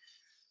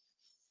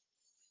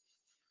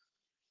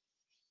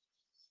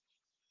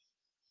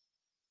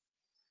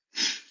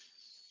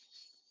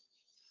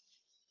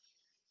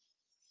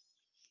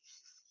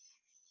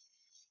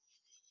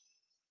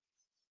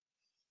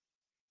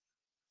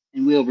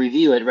 And we'll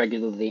review it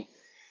regularly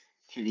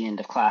through the end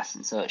of class,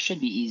 and so it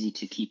should be easy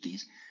to keep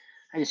these.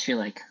 I just feel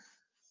like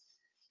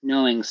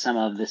knowing some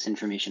of this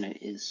information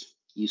is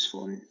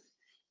useful in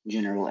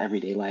general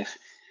everyday life.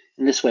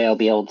 And this way I'll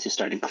be able to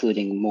start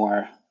including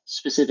more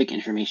specific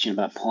information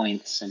about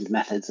points and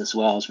methods as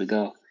well as we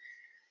go.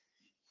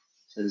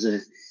 So there's a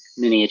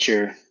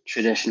miniature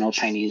traditional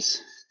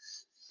Chinese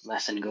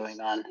lesson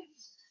going on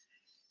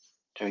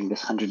during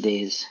this 100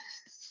 days.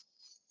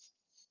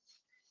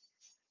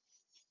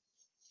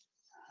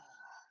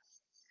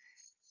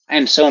 I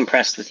am so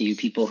impressed with you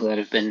people who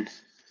have been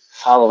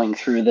following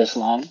through this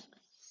long,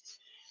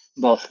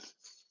 both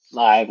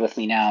live with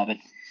me now, but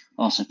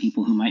also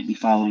people who might be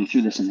following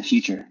through this in the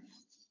future.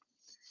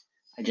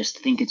 I just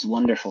think it's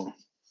wonderful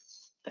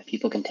that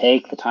people can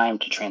take the time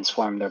to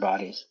transform their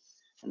bodies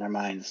and their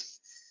minds.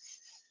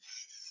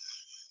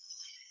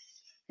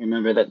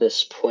 Remember that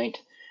this point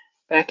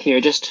back here,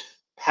 just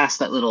past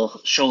that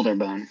little shoulder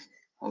bone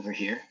over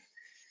here,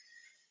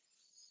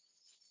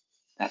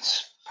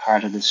 that's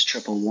part of this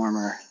triple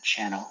warmer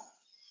channel.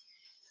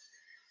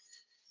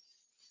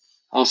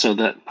 Also,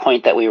 the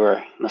point that we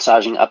were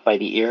massaging up by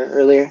the ear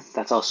earlier,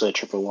 that's also a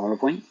triple warmer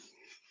point.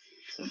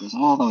 So it goes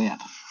all the way up.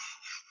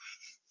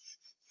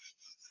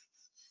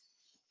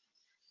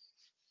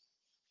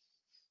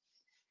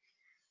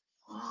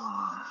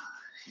 Oh,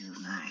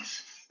 feels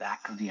nice.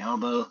 Back of the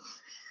elbow.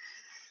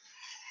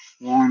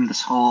 Warm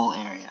this whole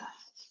area.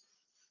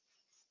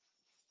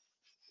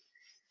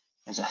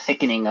 There's a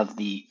thickening of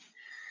the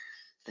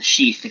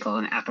sheath. They call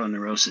it an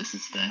aponeurosis.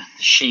 It's the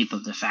shape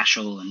of the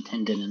fascial and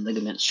tendon and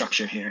ligament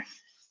structure here.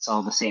 It's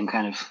all the same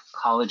kind of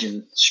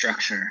collagen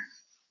structure.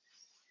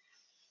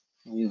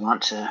 We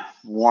want to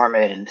warm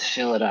it and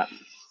fill it up.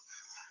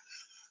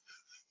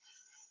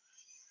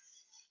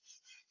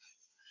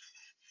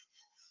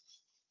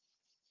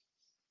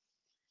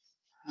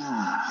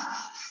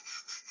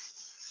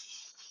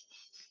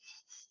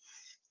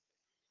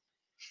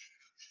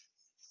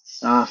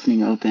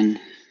 Softening open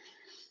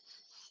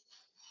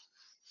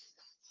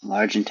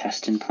large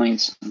intestine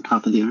points on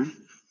top of the arm.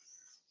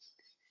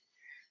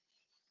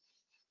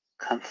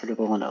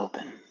 Comfortable and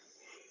open.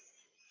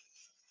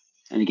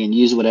 And again,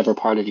 use whatever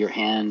part of your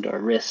hand or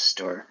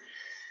wrist or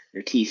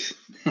your teeth,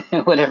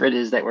 whatever it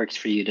is that works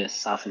for you to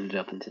soften it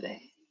open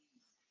today.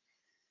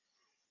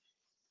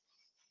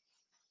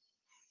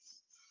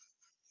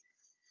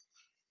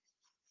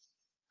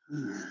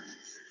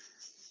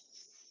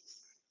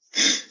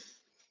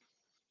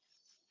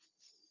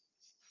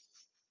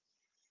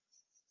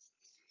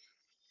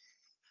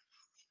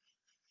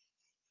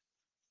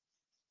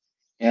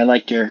 Yeah, I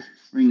liked your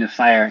Ring of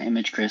Fire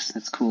image, Chris.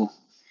 That's cool.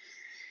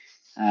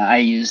 I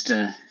used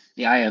the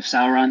Eye of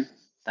Sauron,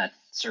 that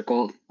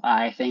circle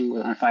eye thing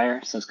on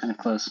fire, so it's kind of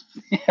close.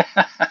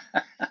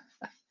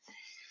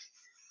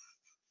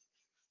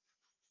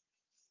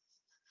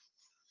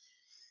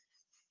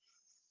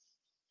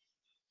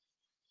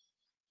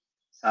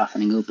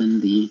 Softening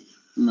open the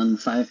lung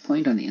 5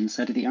 point on the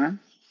inside of the arm.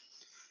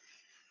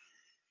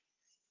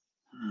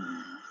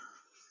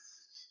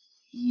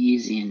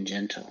 Easy and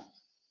gentle.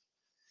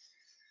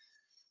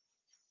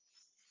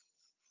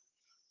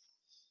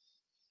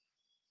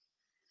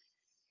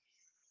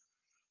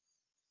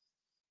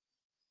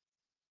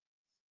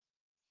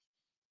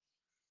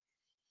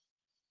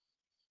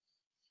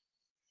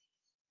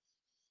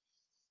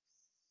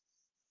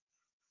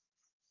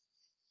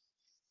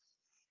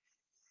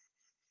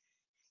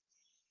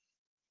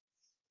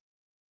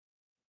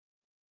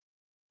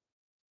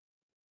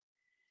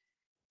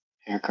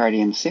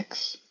 Pericardium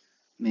 6.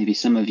 Maybe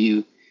some of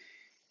you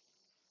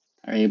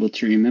are able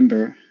to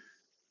remember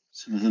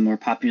some of the more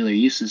popular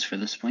uses for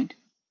this point.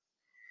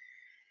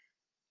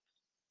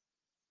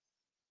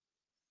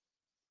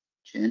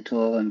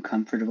 Gentle and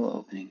comfortable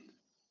opening.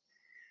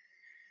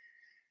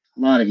 A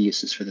lot of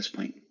uses for this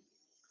point,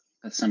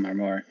 but some are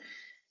more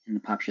in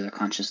the popular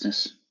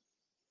consciousness.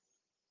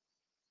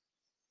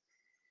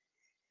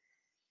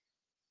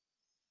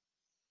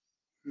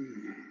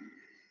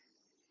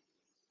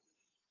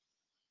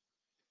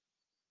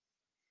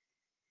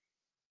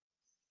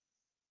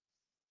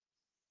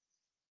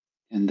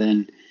 And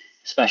then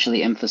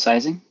especially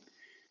emphasizing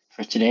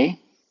for today,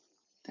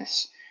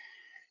 this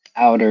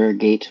outer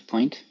gate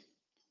point,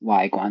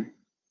 Guan.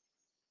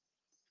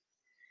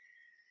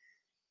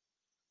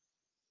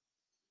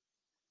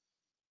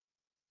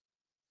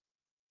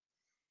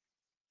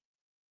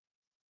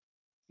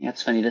 Yeah,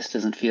 it's funny, this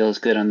doesn't feel as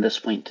good on this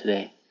point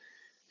today.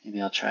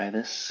 Maybe I'll try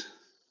this.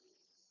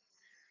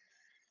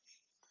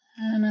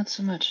 Not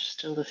so much,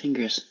 still the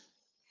fingers.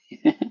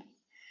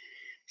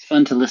 It's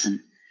fun to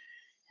listen.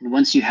 And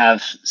once you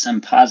have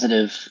some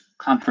positive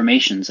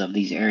confirmations of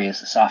these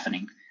areas of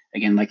softening,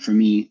 again, like for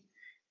me,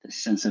 the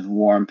sense of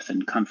warmth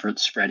and comfort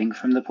spreading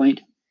from the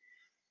point,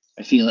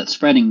 I feel it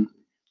spreading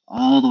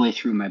all the way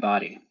through my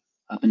body,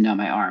 up and down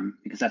my arm,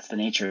 because that's the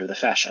nature of the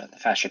fascia. The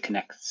fascia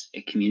connects,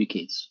 it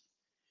communicates.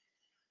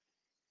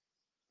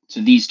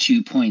 So these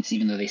 2 points,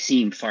 even though they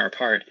seem far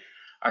apart,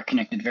 are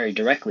connected very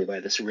directly by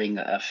this ring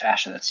of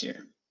fascia that's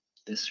here,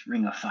 this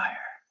ring of fire.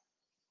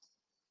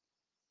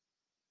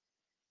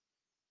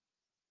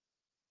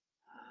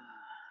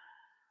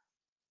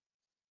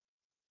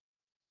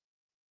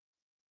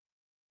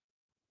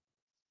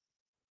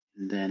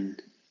 And then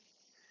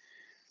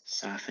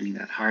softening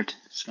that heart,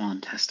 small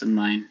intestine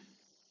line,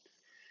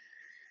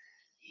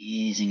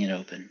 easing it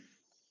open.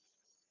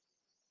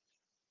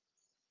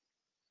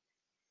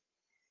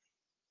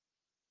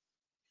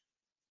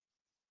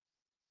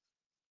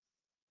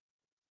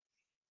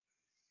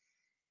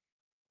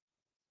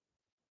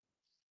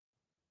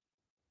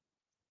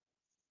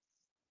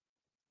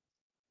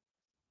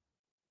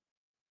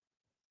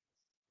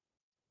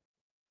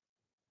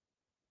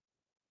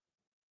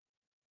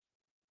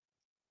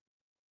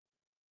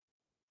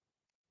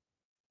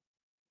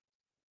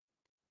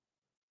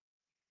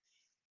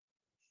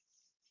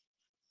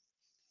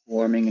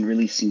 Warming and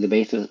releasing the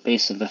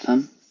base of the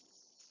thumb.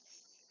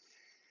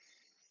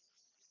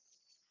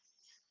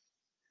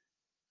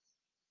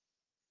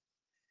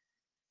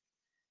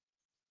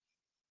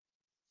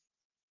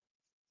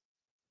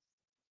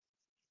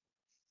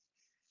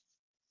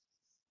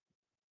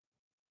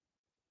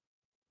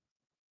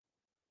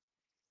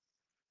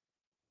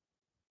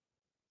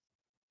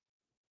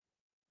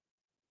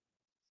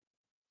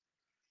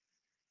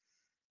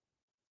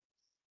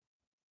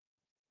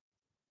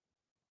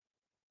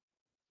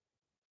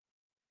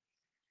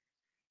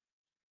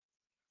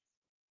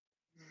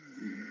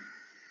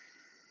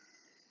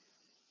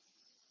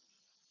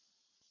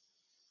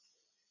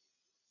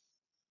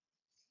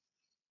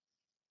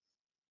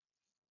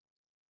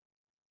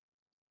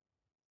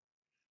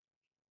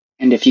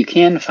 And if you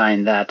can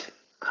find that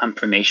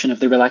confirmation of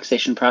the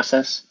relaxation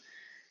process,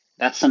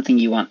 that's something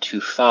you want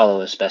to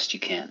follow as best you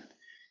can.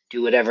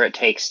 Do whatever it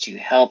takes to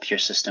help your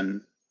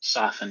system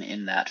soften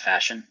in that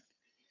fashion.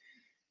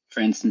 For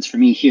instance, for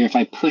me here, if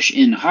I push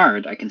in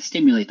hard, I can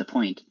stimulate the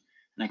point,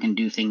 and I can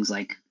do things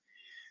like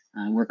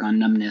work on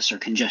numbness or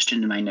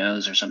congestion in my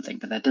nose or something,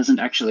 but that doesn't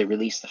actually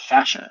release the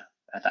fascia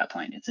at that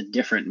point. It's a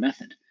different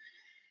method.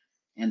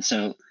 And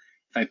so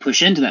if I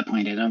push into that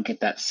point, I don't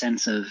get that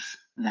sense of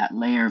that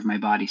layer of my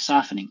body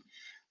softening.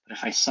 But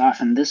if I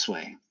soften this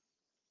way,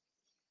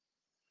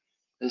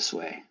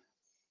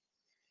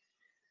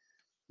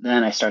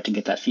 then I start to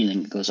get that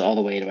feeling that goes all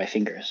the way to my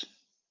fingers.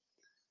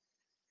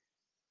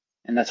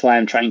 And that's why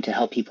I'm trying to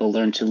help people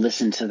learn to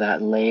listen to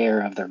that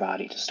layer of their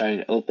body, to start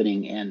it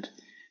opening and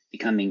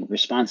becoming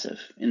responsive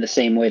in the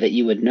same way that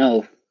you would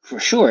know for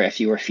sure if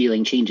you were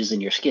feeling changes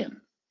in your skin.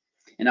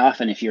 And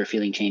often if you're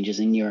feeling changes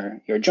in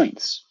your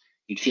joints,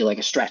 you'd feel like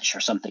a stretch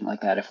or something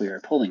like that if we were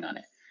pulling on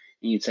it.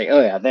 And you'd say,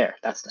 oh yeah, there,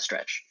 that's the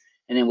stretch.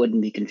 And it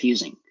wouldn't be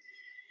confusing.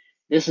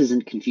 This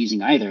isn't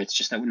confusing either. It's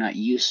just that we're not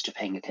used to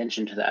paying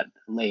attention to that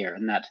layer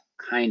and that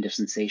kind of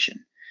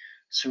sensation.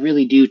 So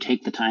really do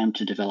take the time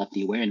to develop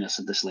the awareness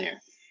of this layer,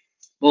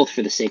 both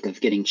for the sake of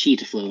getting chi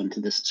to flow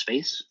into this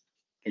space,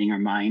 getting our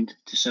mind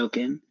to soak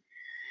in,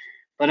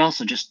 but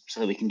also just so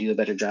that we can do a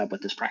better job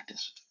with this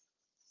practice.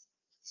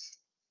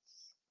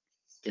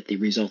 Get the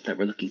result that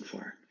we're looking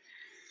for.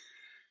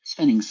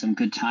 Spending some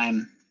good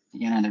time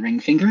again on the ring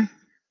finger.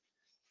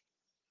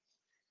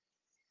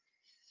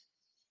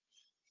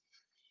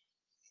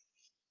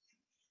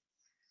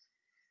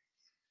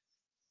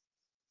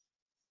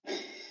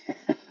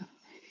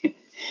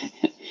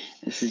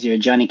 This is your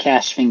Johnny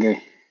Cash finger.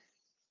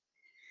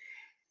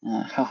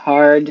 How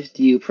hard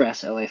do you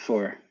press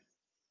LA4?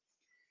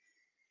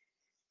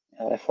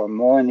 LA4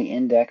 more in the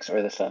index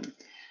or the thumb?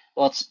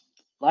 Well, it's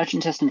large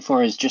intestine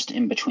 4 is just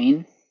in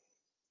between.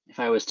 If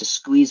I was to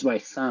squeeze my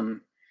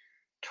thumb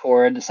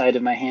toward the side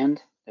of my hand,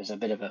 there's a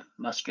bit of a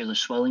muscular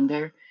swelling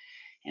there,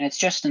 and it's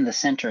just in the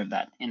center of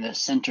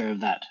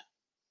that,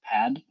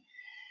 pad.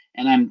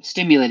 And I'm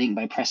stimulating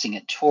by pressing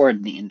it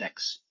toward the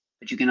index,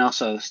 but you can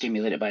also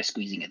stimulate it by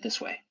squeezing it this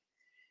way,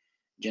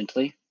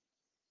 gently.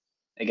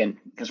 Again,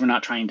 because we're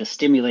not trying to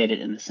stimulate it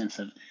in the sense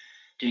of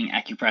doing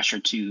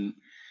acupressure to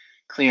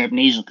clear up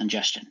nasal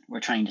congestion.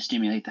 We're trying to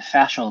stimulate the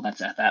fascial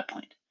that's at that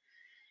point.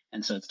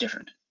 And so it's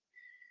different.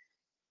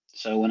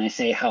 So when I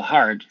say how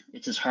hard,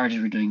 it's as hard as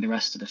we're doing the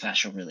rest of the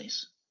fascial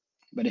release.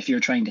 But if you're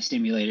trying to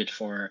stimulate it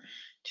for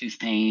tooth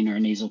pain or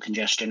nasal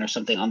congestion or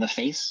something on the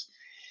face,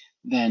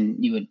 then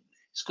you would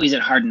squeeze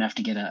it hard enough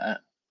to get a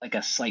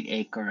slight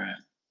ache or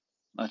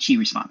a chi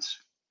response,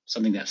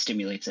 something that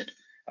stimulates it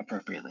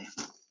appropriately.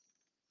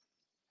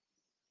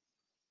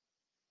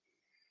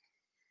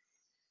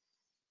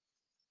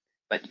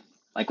 But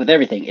like with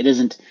everything, it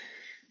isn't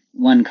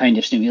one kind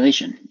of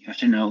stimulation. You have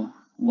to know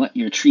what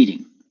you're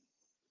treating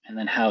and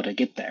then how to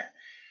get there.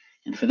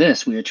 And for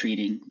this, we are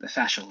treating the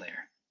fascial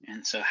layer.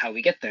 And so how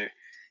we get there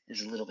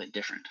is a little bit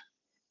different.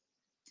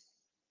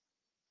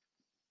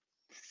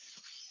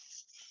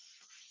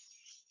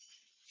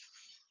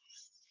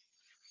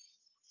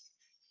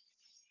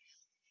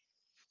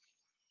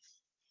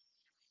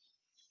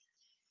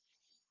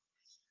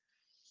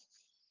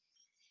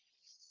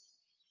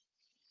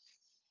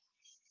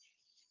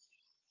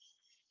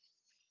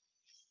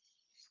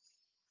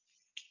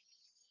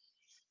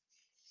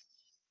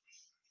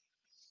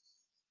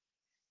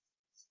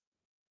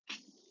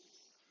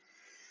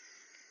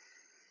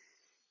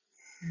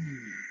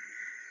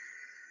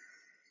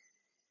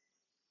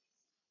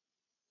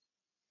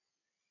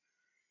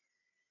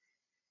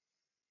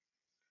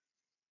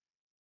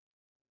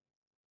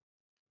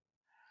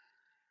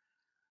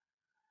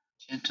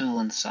 Gentle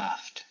and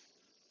soft.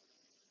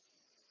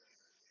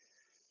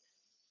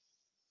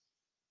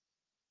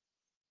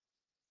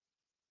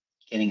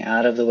 Getting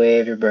out of the way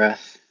of your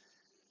breath.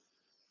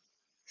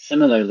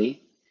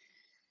 Similarly,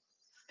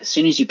 as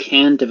soon as you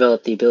can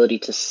develop the ability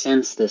to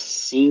sense this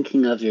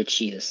sinking of your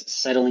chi, this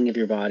settling of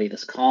your body,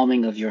 this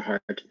calming of your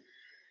heart,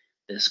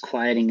 this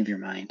quieting of your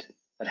mind.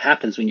 What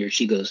happens when your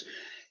chi goes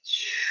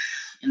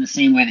in the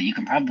same way that you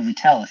can probably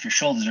tell if your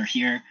shoulders are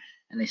here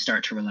and they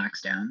start to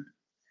relax down.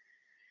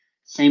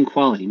 Same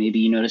quality. Maybe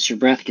you notice your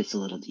breath gets a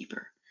little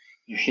deeper,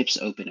 your hips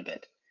open a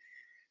bit.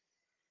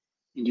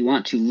 And you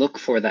want to look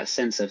for that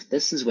sense of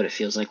this is what it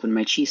feels like when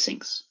my chi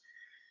sinks,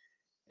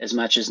 as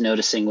much as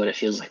noticing what it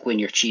feels like when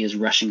your chi is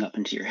rushing up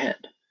into your head.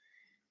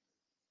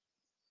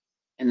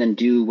 And then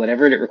do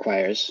whatever it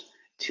requires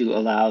to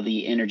allow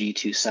the energy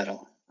to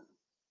settle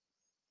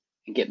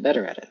and get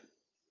better at it.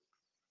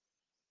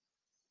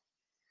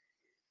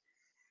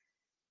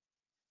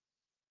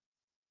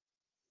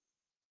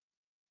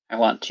 I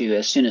want to,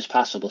 as soon as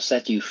possible,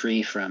 set you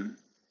free from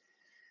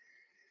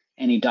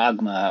any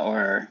dogma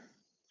or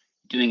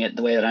doing it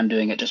the way that I'm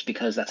doing it just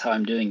because that's how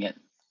I'm doing it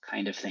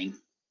kind of thing.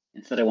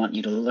 Instead, I want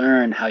you to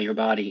learn how your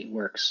body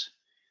works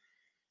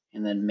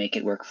and then make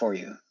it work for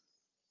you.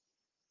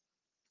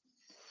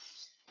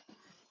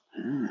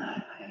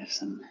 I have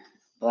some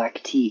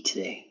black tea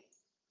today.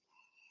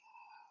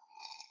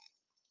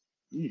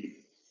 Mm.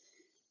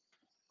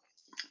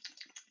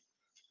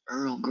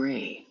 Earl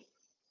Grey.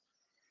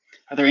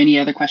 Are there any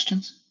other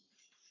questions?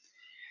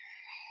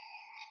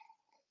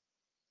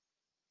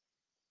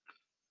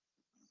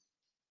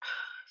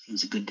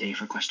 Seems a good day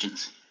for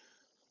questions.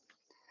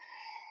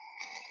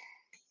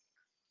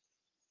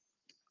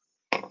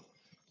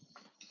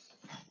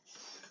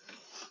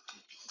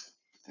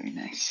 Very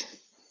nice.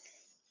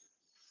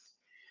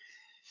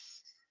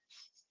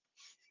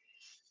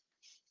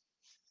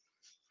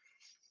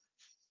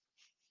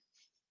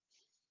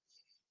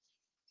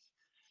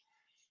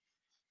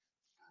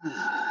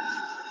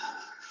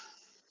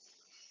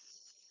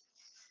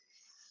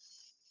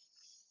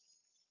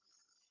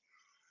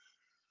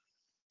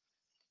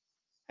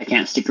 I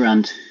can't stick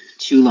around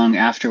too long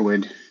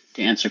afterward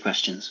to answer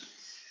questions,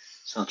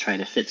 so I'll try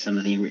to fit some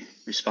of the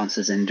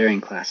responses in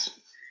during class,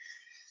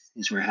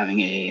 as we're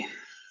having a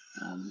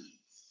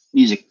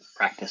music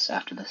practice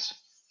after this,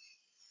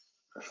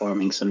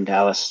 performing some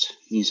Daoist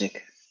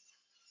music.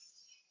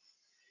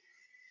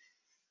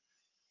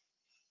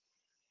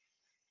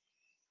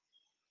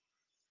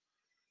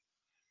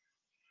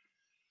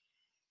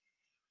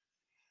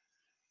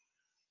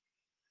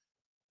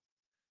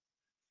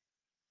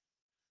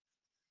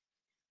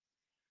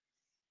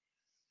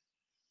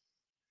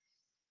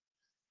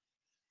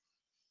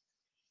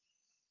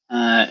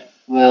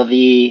 Well,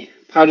 the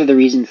part of the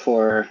reason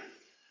for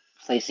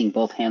placing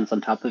both hands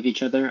on top of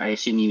each other, I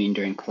assume you mean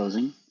during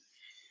closing,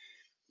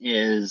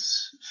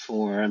 is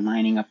for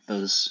lining up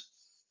those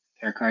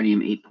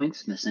pericardium 8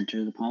 points in the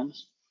center of the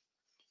palms,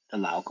 the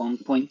Lao Gong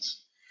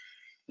points.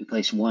 We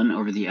place one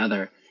over the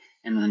other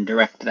and then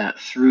direct that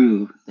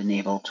through the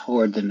navel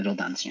toward the middle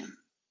dantian.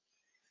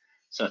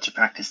 So it's a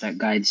practice that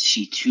guides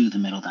Qi to the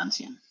middle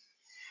dantian.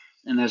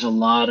 And there's a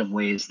lot of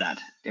ways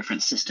that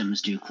different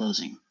systems do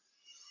closing.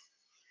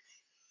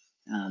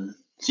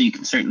 So you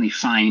can certainly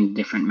find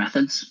different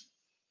methods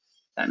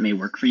that may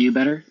work for you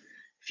better.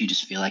 If you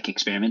just feel like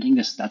experimenting,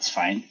 that's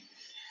fine.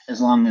 As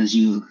long as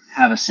you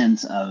have a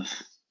sense of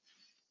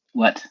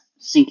what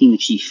sinking the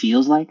Qi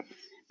feels like,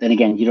 then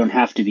again, you don't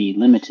have to be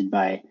limited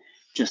by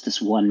just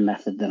this one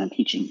method that I'm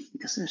teaching,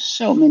 because there's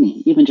so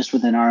many, even just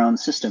within our own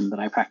system that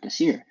I practice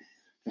here.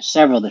 There's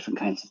several different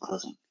kinds of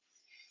closing.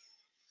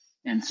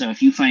 And so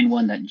if you find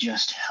one that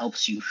just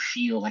helps you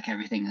feel like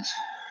everything is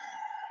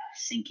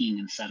sinking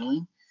and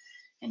settling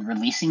and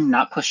releasing,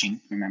 not pushing,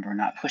 remember,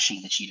 not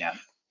pushing the Qi down,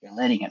 you're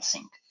letting it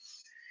sink,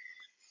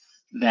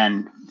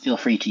 then feel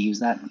free to use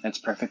that. That's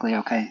perfectly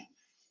okay.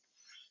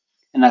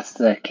 And that's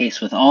the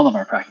case with all of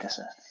our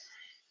practices.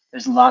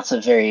 There's lots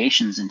of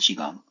variations in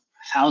Qigong,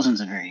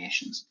 thousands of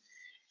variations,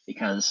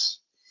 because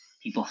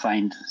people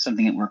find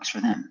something that works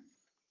for them.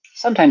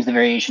 Sometimes the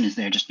variation is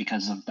there just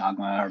because of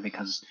dogma or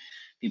because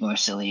people are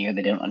silly or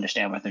they don't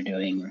understand what they're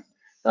doing. Or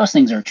those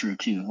things are true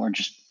too, or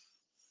just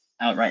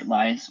outright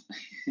lies.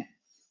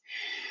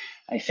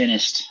 I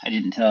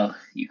didn't tell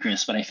you,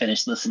 Chris, but I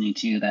finished listening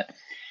to that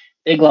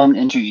big long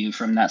interview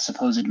from that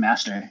supposed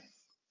master.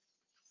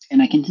 And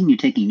I continued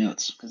taking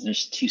notes because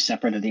there's two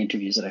separate of the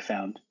interviews that I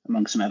found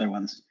among some other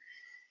ones.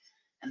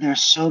 And there are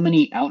so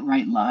many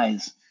outright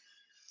lies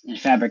and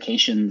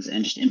fabrications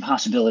and just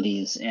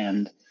impossibilities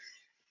and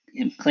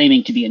him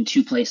claiming to be in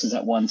two places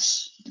at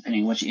once,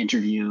 depending on which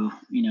interview,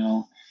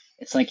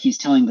 it's like he's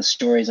telling the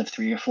stories of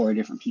 3 or 4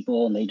 different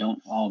people and they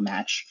don't all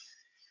match.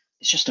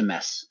 It's just a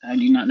mess. I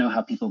do not know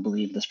how people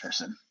believe this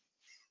person.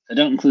 I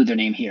don't include their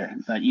name here,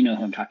 but you know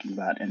who I'm talking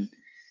about. And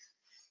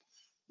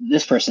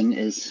this person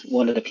is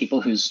one of the people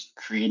who's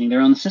creating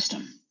their own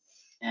system.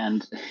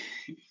 And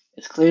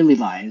it's clearly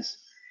lies.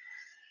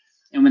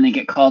 And when they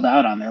get called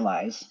out on their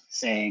lies,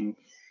 saying,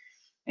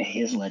 hey,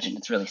 his legend,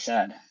 it's really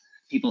sad.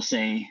 People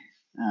say,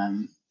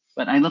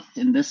 but I looked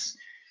in this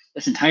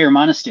entire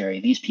monastery,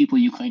 these people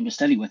you claim to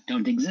study with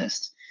don't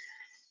exist.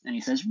 And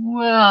he says,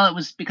 well, it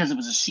was because it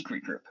was a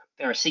secret group.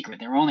 They were a secret.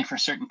 They were only for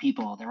certain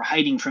people. They were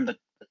hiding from the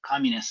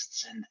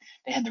communists and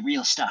they had the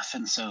real stuff.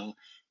 And so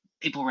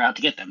people were out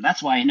to get them.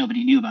 That's why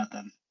nobody knew about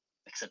them,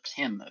 except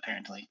him,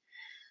 apparently.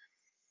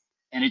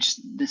 And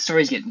the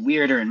stories get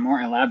weirder and more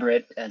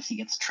elaborate as he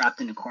gets trapped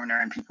in a corner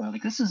and people are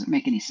like, this doesn't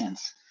make any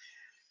sense.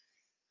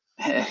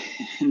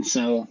 And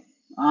so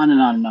on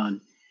and on and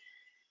on.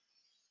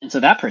 And so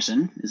that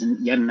person is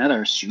yet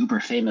another super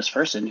famous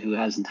person who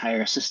has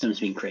entire systems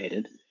being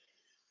created.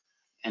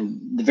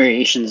 And the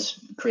variations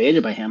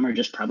created by him are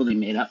just probably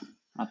made up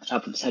off the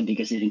top of his head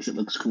because he thinks it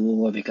looks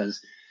cool or because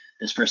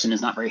this person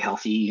is not very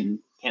healthy and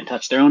can't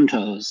touch their own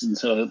toes. And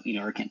so,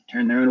 or can't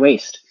turn their own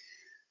waist.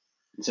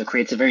 And so it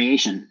creates a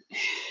variation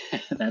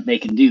that they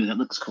can do that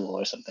looks cool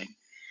or something.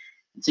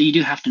 And so you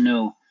do have to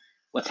know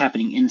what's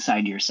happening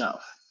inside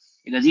yourself.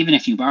 Because even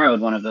if you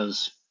borrowed one of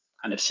those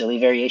kind of silly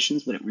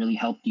variations, would it really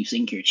help you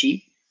sink your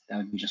chi? That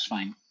would be just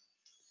fine.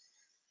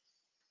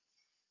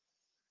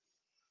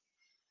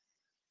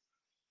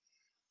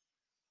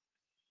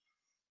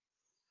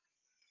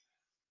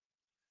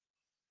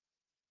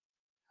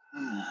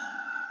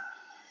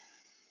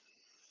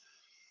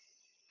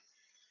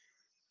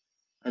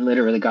 I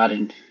literally got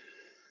a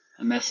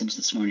message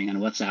this morning on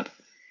WhatsApp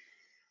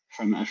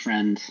from a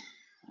friend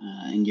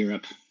in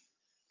Europe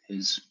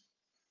who's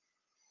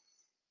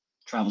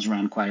travels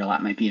around quite a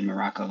lot, might be in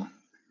Morocco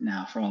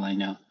now for all I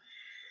know.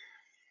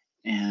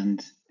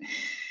 And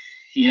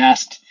he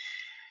asked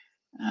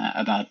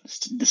about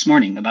this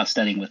morning about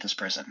studying with this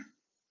person.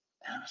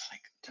 And I was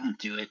like, don't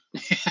do it.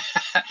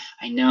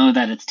 I know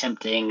that it's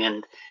tempting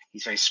and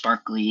he's very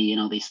sparkly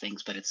and all these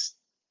things, but it's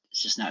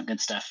just not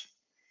good stuff.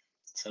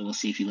 So we'll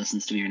see if he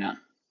listens to me or not.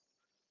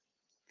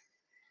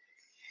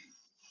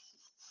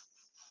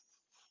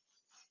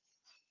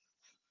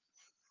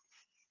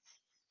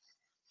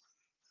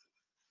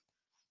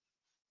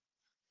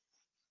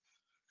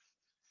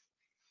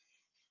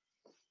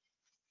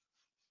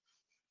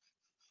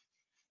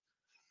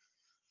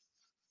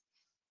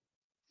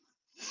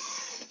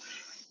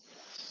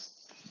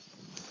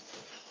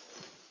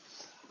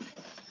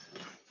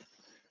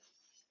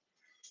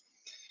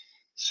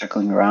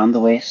 Circling around the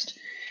waist,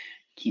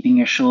 keeping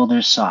your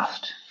shoulders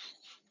soft.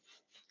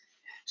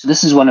 So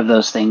this is one of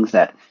those things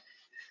that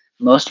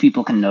most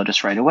people can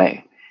notice right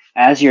away.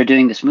 As you're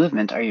doing this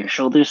movement, are your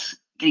shoulders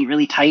getting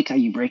really tight? Are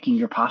you breaking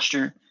your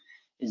posture?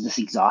 Is this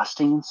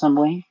exhausting in some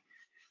way?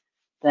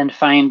 Then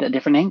find a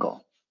different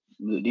angle.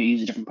 Do you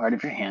use a different part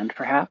of your hand,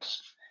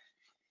 perhaps?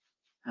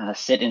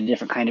 Sit in a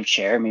different kind of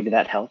chair. Maybe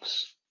that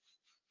helps.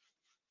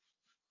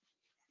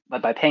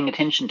 But by paying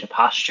attention to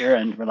posture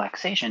and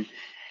relaxation,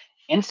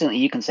 instantly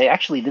you can say,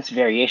 actually, this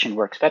variation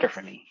works better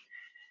for me.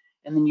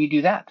 And then you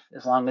do that,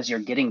 as long as you're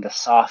getting the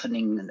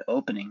softening and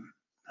opening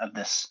of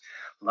this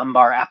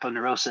lumbar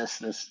aponeurosis,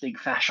 this big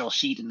fascial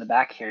sheet in the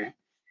back here.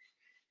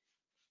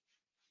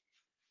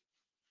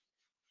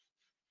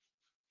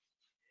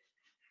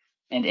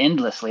 And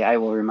endlessly, I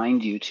will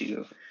remind you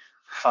to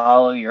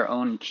follow your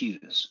own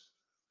cues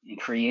and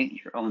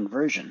create your own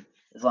version,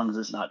 as long as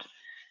it's not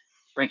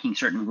breaking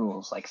certain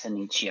rules, like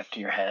sending chi up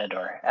to your head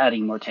or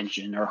adding more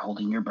tension or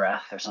holding your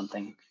breath or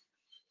something.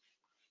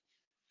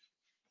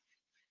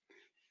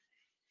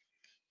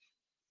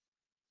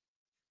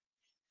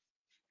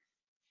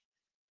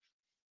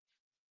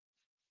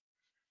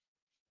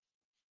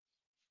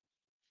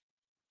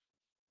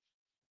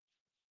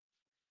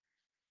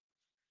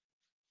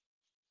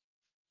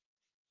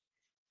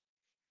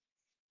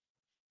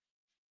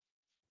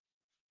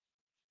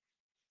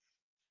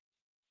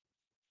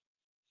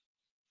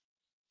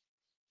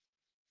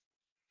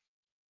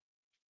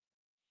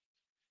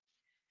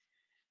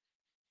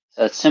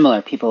 So it's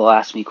similar. People will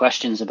ask me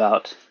questions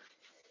about,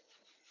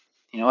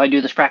 I do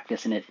this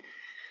practice and it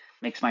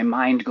makes my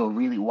mind go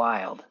really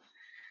wild.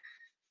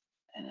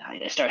 And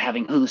I start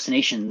having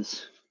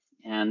hallucinations.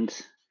 And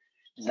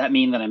does that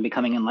mean that I'm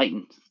becoming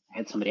enlightened? I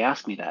had somebody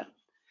ask me that.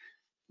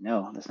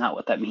 No, that's not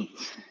what that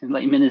means.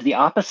 Enlightenment is the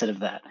opposite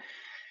of that.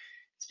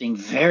 It's being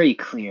very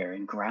clear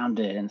and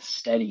grounded and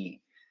steady.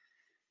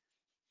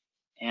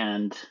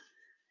 And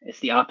it's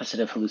the opposite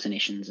of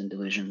hallucinations and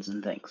delusions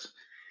and things.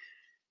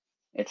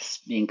 It's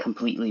being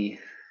completely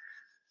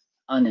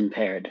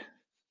unimpaired,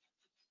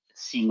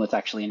 seeing what's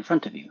actually in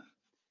front of you.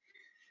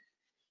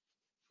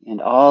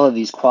 And all of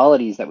these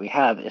qualities that we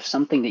have, if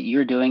something that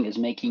you're doing is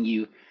making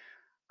you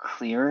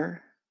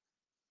clearer,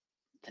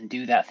 then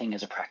do that thing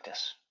as a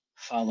practice.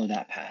 Follow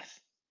that path.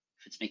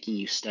 If it's making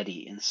you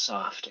steady and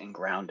soft and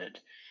grounded,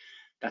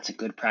 that's a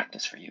good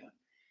practice for you.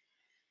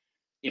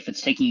 If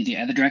it's taking you the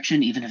other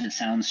direction, even if it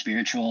sounds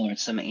spiritual or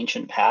it's some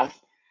ancient path,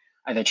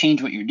 either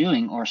change what you're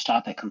doing or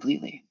stop it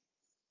completely.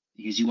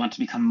 Because you want to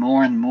become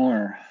more and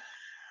more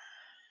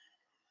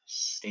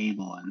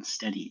stable and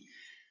steady,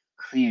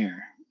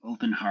 clear,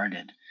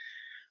 open-hearted,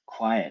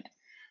 quiet.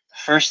 The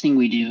first thing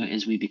we do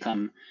is we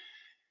become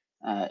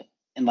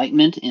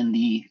enlightenment in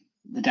the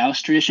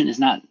Daoist tradition is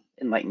not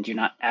enlightened. You're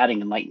not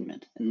adding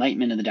enlightenment.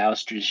 Enlightenment in the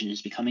Daoist tradition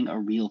is becoming a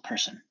real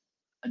person,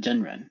 a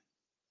Zhenren.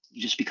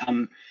 You just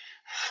become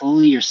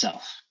fully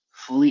yourself,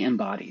 fully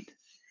embodied,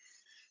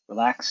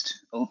 relaxed,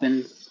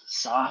 open,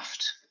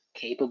 soft,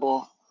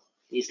 capable,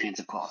 these kinds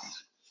of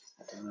qualities.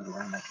 I have to move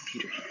around my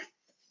computer here.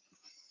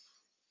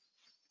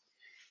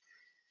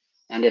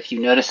 And if you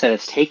notice that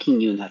it's taking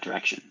you in that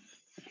direction,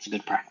 it's a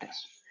good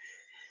practice.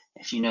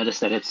 If you notice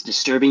that it's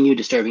disturbing you,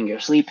 disturbing your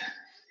sleep,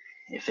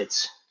 if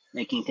it's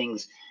making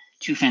things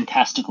too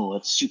fantastical,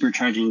 it's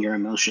supercharging your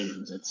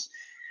emotions, it's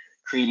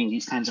creating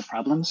these kinds of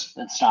problems,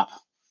 then stop,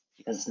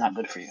 because it's not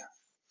good for you.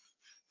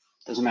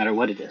 Doesn't matter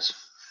what it is.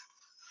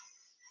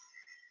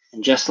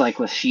 And just like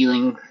with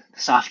feeling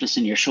softness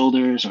in your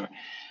shoulders, or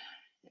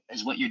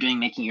is what you're doing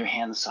making your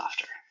hands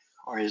softer,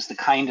 or is the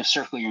kind of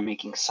circle you're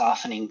making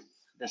softening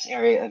this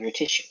area of your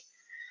tissue?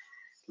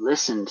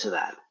 Listen to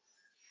that.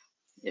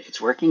 If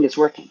it's working, it's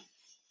working.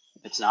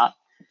 If it's not,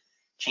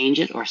 change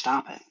it or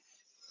stop it.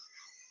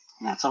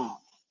 And that's all.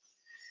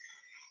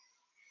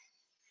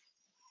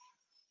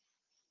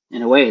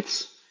 In a way,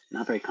 it's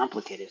not very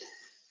complicated.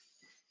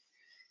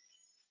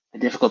 The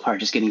difficult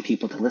part is getting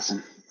people to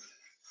listen.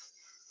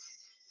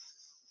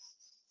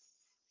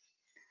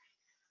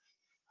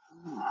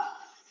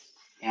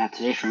 Yeah,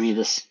 today for me,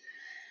 this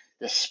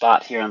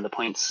spot here on the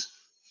points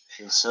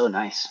feels so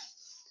nice.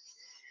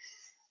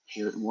 I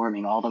feel it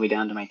warming all the way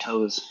down to my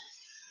toes.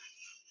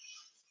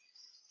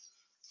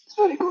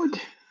 Very good.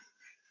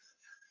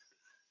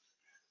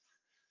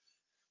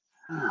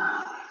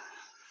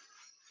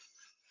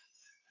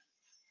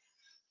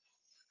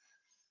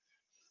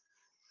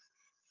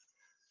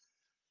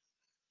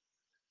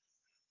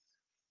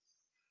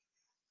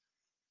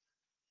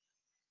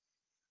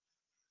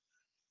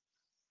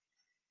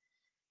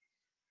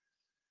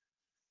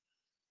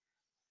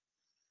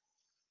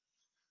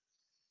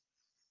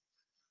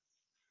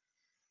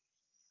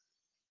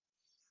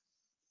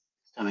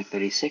 Stomach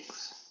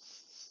 36.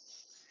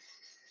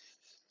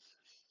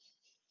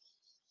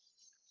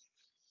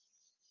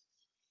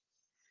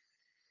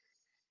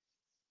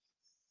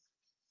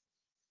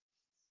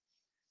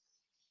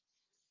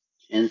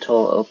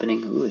 Gentle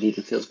opening. Ooh, it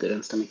even feels good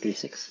on stomach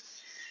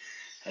 36.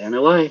 I don't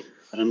know why,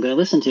 but I'm going to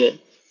listen to it.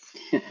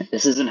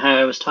 This isn't how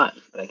I was taught,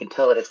 but I can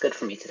tell that it's good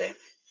for me today.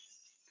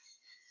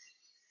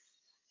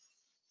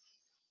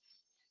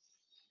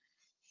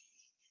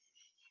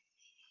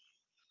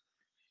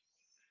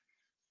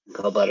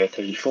 Gallbladder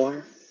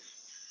 34.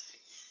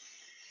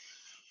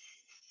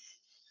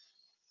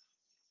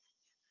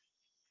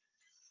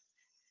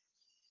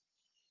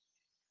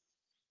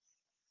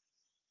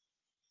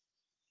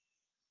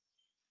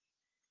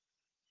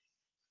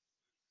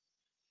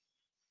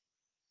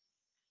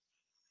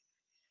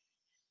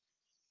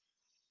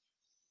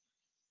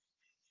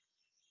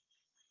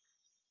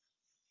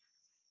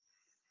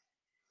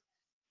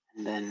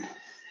 And then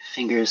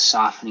fingers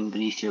softening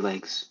beneath your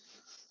legs.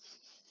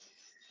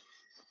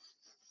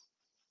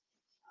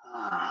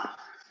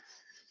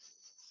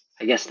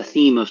 I guess the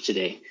theme of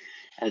today,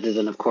 other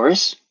than, of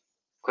course,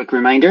 quick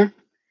reminder,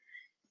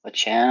 what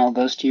channel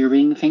goes to your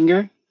ring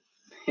finger?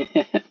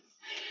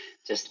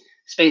 Just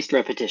spaced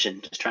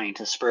repetition, just trying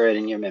to spur it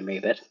in your memory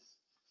a bit.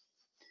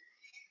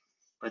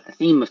 But the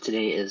theme of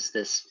today is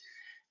this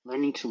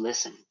learning to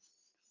listen,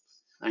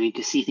 learning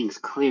to see things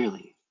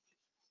clearly,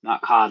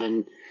 not caught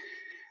in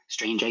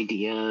strange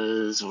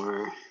ideas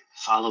or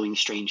following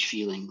strange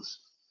feelings,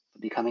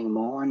 but becoming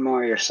more and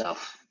more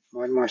yourself,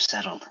 more and more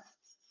settled.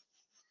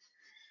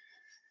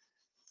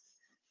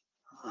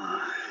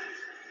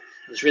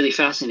 It was really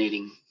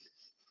fascinating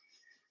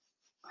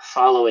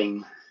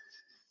following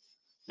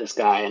this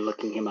guy and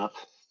looking him up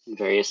in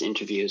various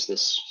interviews,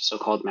 this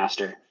so-called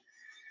master.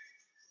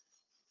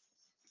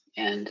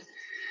 And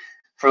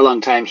for a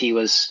long time, he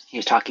was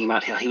talking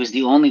about how he was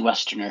the only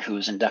Westerner who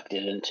was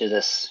inducted into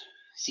this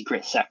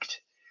secret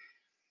sect.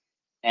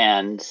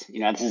 And,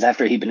 this is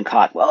after he'd been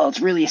caught. Well,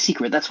 it's really a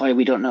secret. That's why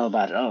we don't know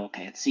about it. Oh,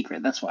 okay, it's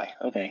secret. That's why.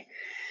 Okay.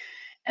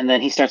 And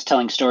then he starts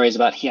telling stories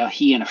about how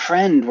he and a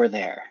friend were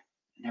there.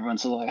 And everyone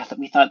said, well,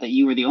 we thought that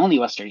you were the only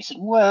Westerner. He said,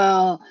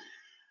 well,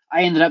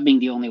 I ended up being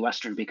the only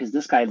Western because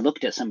this guy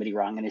looked at somebody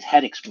wrong and his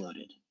head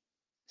exploded.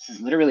 This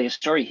is literally a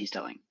story he's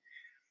telling.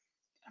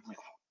 I'm like,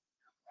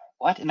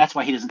 what? And that's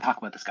why he doesn't talk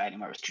about this guy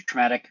anymore. It was too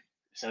traumatic.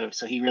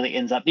 So he really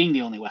ends up being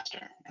the only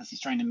Westerner because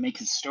he's trying to make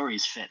his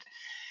stories fit.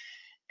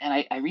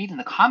 And I read in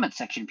the comment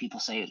section, people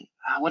say,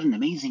 what an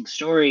amazing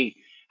story.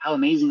 How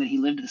amazing that he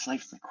lived this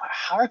life. Like,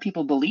 how are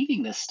people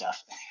believing this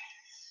stuff?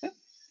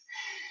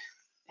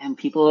 And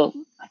people,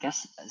 I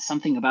guess,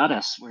 something about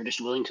us, we're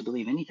just willing to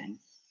believe anything.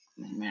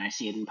 I mean, I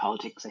see it in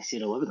politics. I see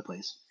it all over the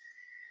place.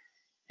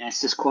 And it's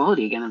this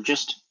quality, again, of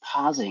just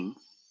pausing,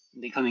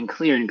 becoming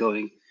clear and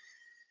going,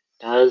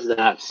 does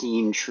that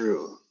seem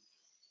true?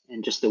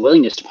 And just the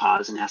willingness to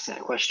pause and ask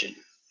that question.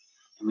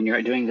 And when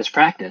you're doing this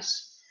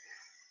practice,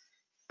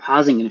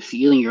 pausing and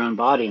feeling your own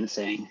body and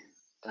saying,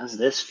 does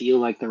this feel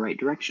like the right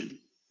direction?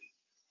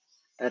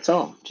 That's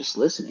all, just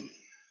listening.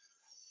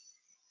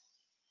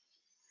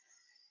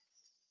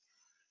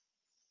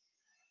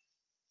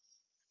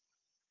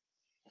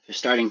 If you're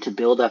starting to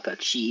build up a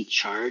chi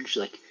charge,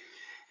 like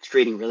it's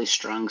creating really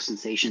strong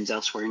sensations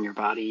elsewhere in your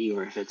body,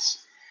 or if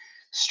it's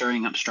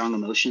stirring up strong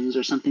emotions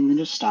or something, then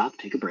just stop,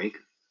 take a break,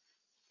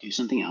 do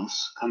something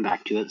else, come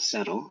back to it,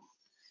 settle,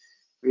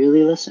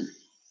 really listen.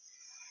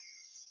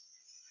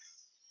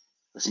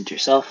 Listen to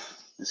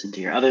yourself, listen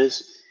to your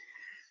others.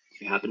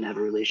 If you happen to have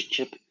a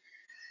relationship,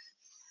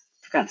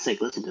 for God's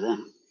sake, listen to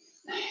them.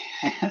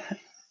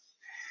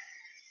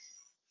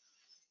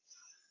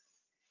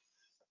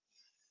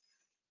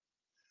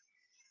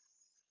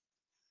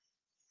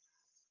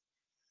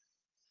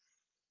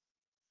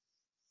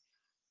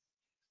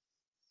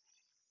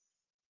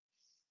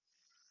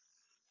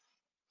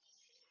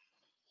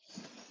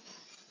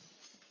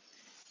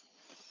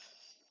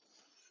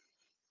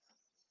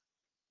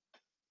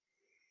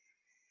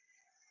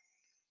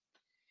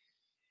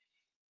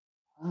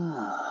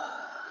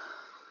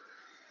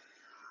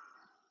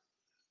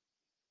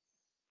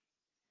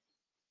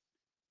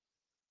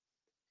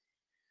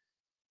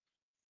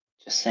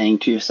 Just saying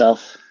to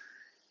yourself,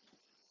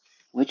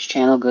 which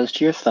channel goes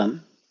to your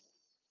thumb?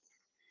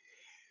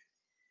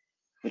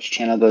 Which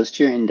channel goes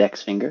to your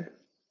index finger?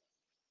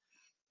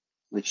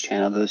 Which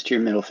channel goes to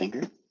your middle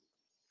finger?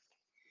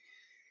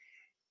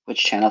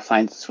 Which channel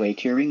finds its way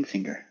to your ring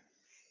finger?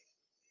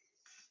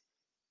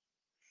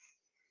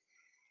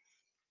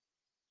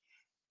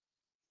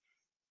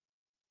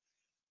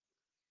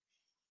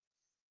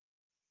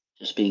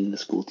 Just being the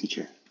school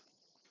teacher.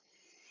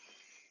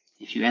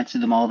 If you answer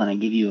them all, then I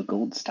give you a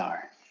gold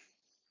star.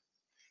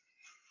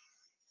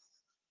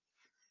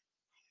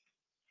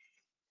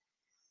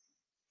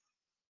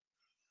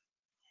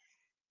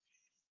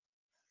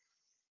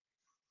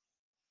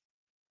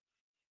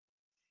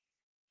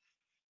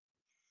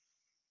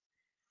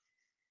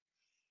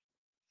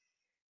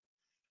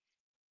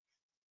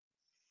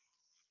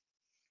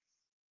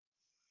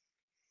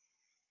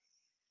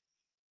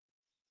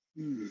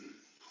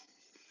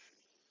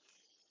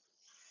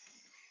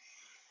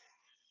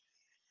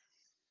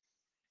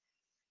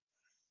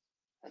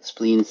 That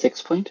spleen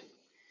 6 point.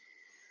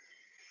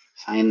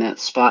 Find that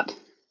spot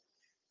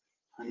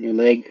on your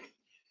leg.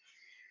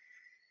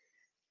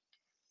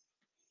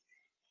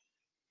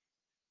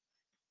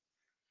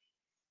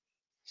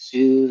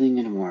 Soothing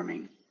and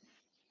warming.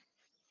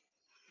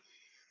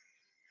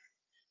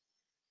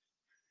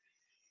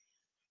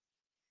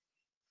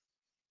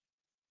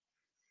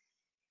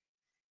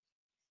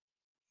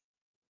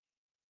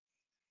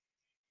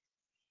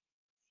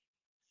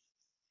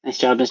 Nice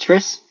job, Mr.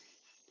 Chris.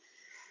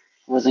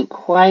 Wasn't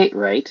quite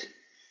right,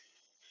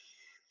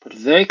 but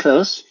very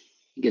close.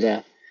 You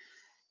get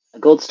a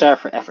gold star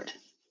for effort.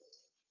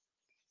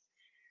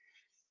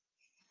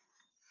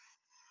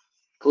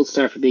 Gold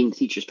star for being the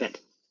teacher's pet.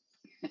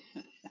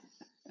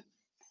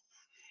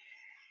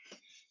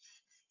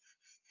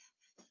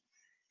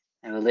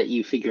 I will let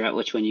you figure out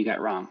which one you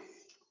got wrong,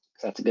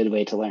 because that's a good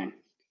way to learn.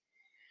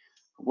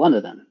 One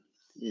of them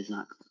is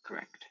not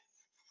correct.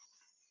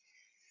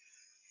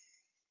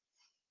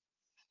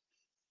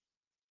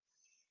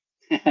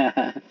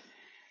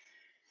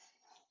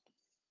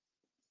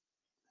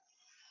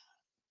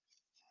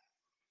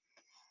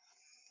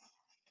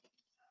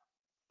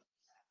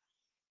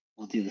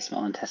 We'll do the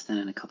small intestine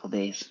in a couple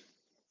days.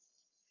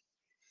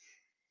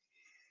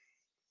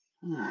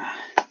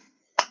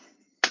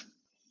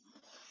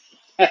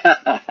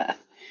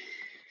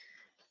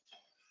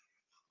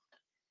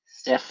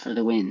 Steph for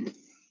the win.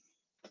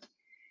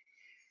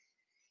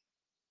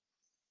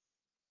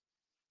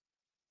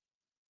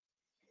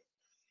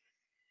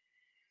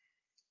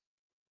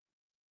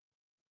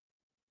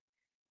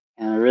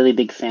 And I'm a really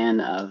big fan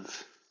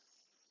of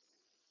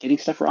getting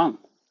stuff wrong.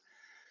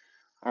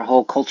 Our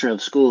whole culture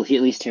of school, at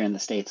least here in the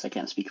States, I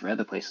can't speak for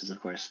other places,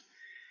 of course,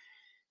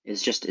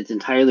 it's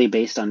entirely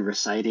based on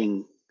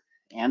reciting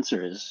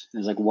answers.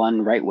 There's like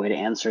one right way to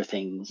answer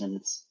things, and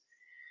it's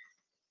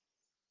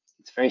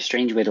a very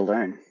strange way to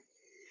learn.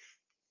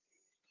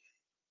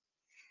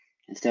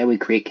 Instead, we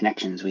create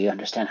connections. We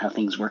understand how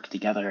things work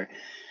together.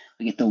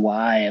 We get the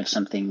why of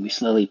something. We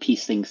slowly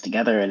piece things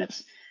together, and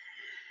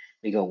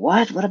we go,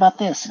 what? What about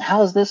this? And how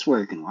does this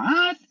work? And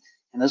what?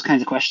 And those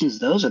kinds of questions,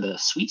 those are the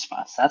sweet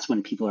spots. That's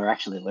when people are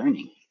actually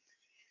learning.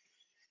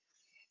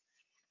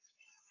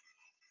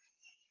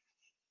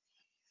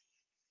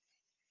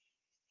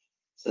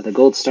 So the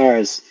gold star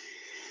is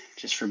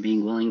just for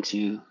being willing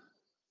to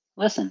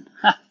listen.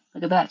 Ha!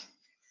 Look at that.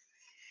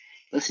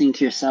 Listening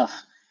to yourself,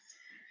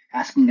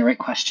 asking the right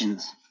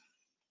questions.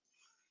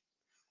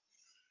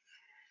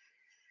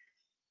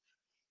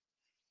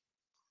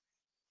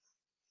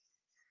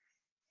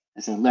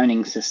 There's a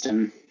learning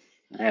system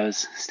that I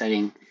was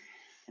studying,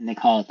 and they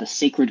call it the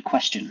sacred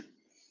question.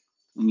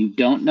 When you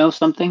don't know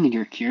something and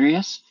you're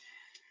curious,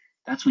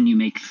 that's when you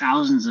make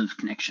thousands of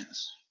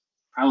connections,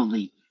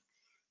 probably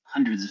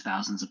hundreds of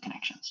thousands of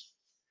connections.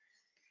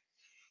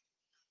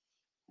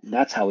 And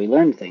that's how we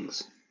learn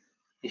things.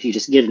 If you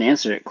just get an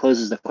answer, it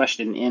closes the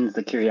question, ends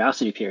the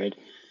curiosity period,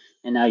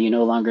 and now you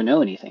no longer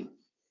know anything.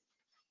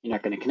 You're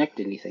not going to connect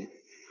to anything.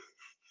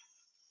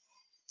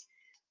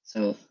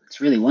 So it's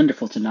really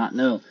wonderful to not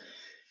know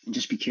and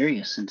just be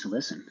curious and to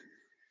listen.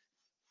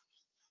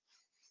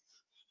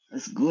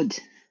 That's good.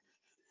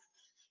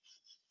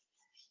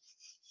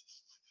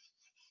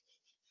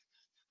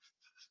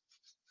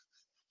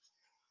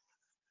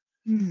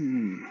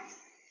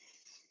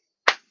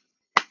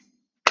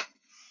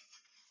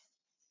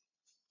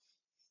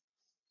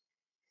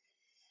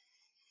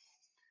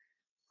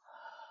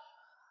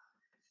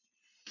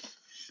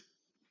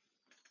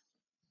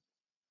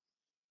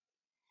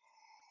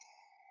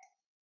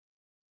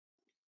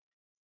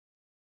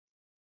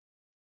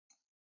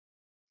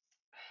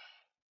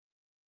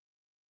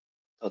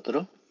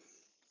 Otro.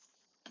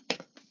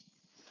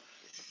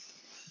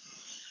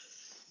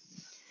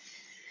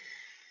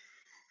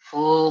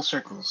 Full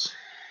circles.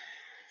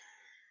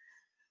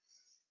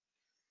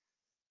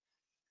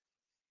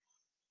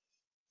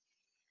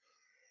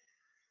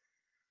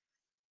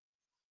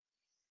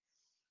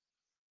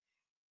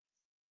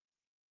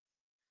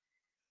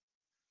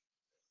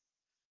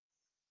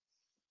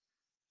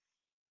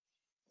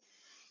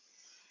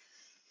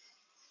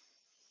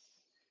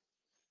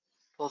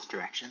 Both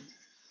directions.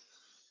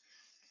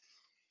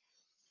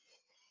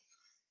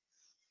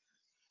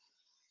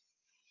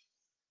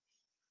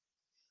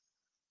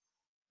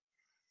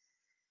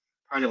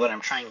 Part of what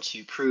I'm trying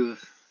to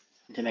prove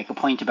and to make a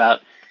point about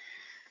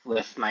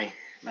with my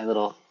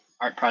little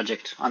art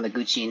project on the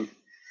Gucci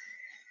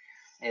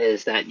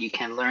is that you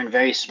can learn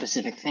very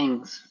specific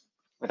things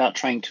without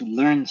trying to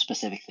learn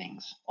specific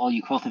things. All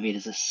you cultivate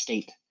is a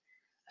state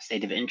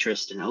of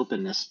interest and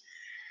openness,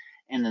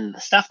 and then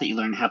the stuff that you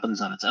learn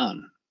happens on its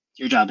own.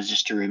 Your job is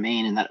just to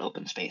remain in that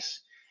open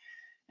space,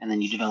 and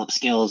then you develop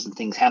skills and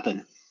things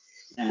happen.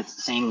 And it's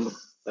the same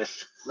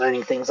with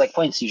learning things like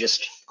points. You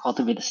just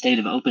cultivate a state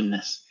of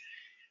openness,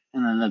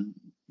 and then the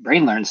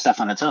brain learns stuff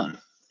on its own.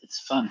 It's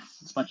fun.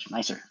 It's much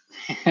nicer.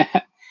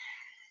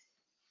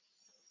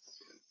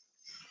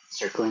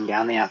 Circling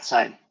down the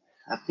outside,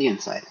 up the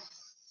inside.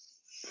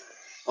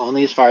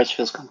 Only as far as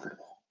feels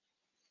comfortable.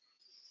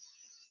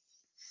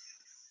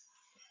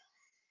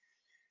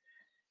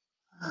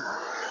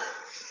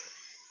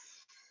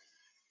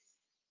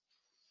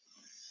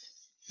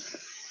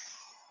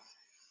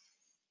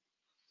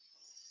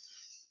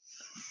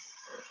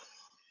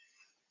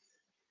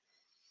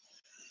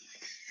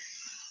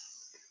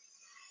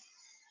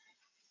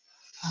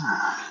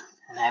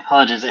 And I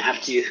apologize, I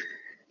have to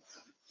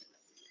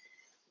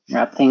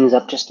wrap things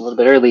up just a little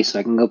bit early so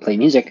I can go play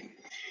music.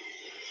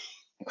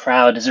 The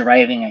crowd is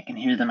arriving, I can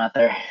hear them out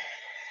there.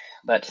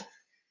 But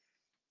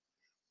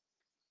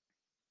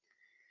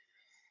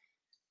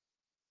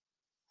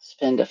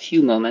spend a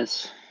few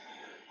moments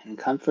in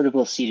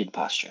comfortable seated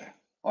posture,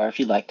 or if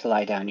you'd like to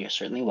lie down, you're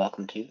certainly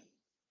welcome to.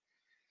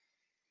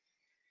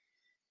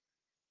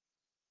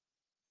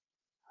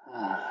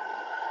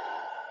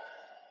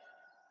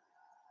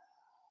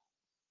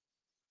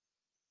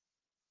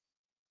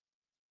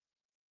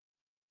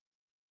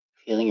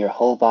 Feeling your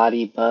whole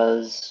body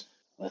buzz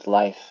with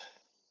life,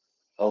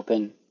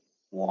 open,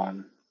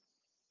 warm.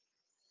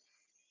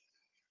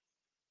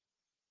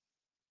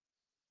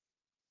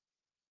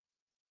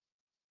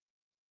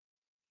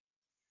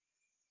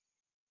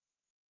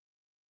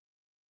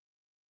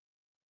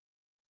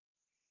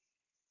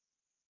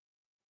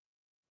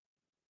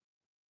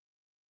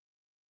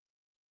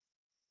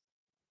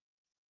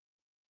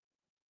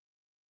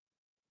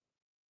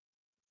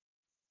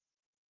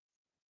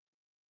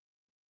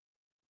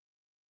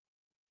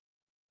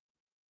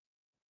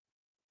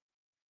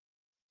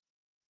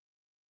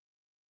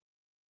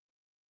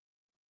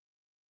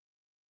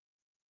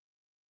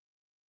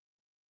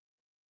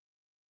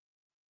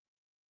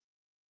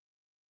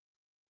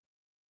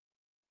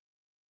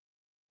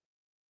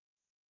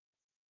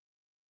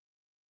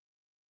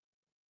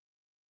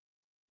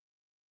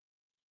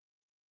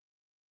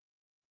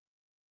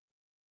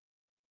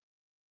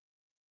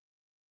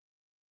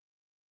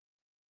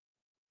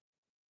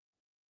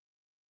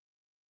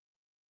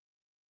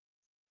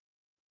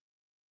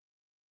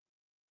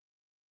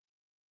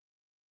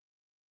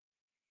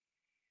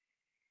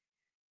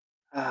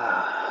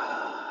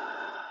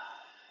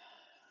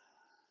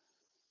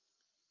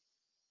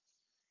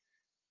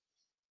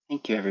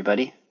 Thank you,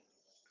 everybody.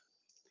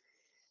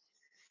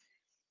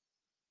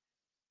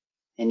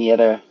 Any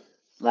other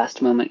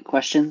last moment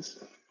questions?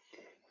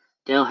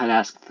 Dale had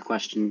asked the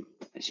question,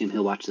 I assume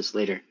he'll watch this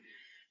later,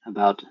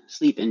 about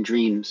sleep and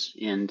dreams.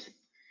 And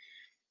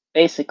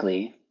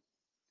basically,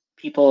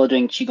 people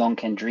doing Qigong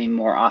can dream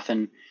more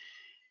often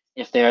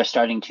if they are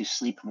starting to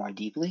sleep more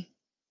deeply.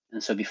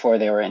 And so before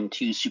they were in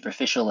too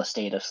superficial a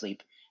state of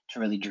sleep to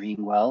really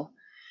dream well.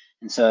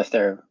 And so if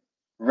they're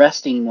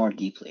resting more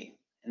deeply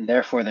and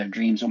therefore their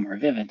dreams are more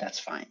vivid, that's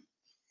fine.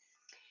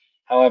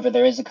 However,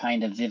 there is a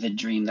kind of vivid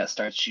dream that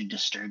starts to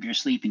disturb your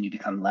sleep and you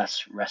become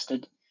less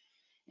rested.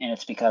 And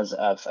it's because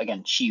of,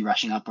 again, qi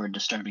rushing upward,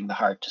 disturbing the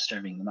heart,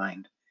 disturbing the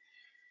mind.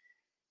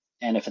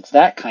 And if it's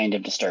that kind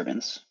of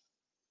disturbance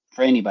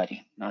for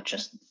anybody, not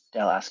just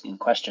Dell asking a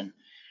question,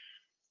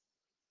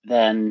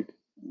 then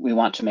we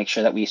want to make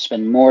sure that we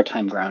spend more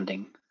time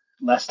grounding,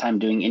 less time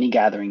doing any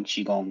gathering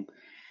qigong,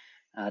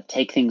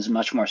 take things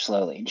much more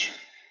slowly.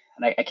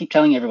 And I keep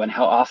telling everyone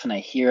how often I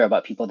hear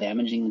about people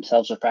damaging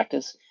themselves with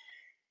practice.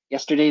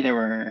 Yesterday,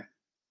 I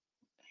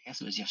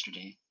guess it was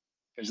yesterday,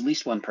 there was at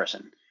least one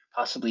person,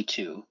 possibly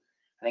two.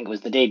 I think it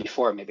was the day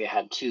before, maybe I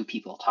had two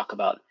people talk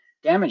about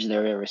damage they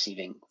were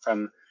receiving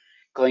from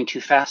going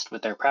too fast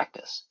with their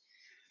practice.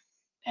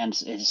 And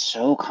it's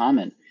so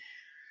common.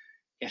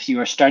 If you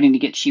are starting to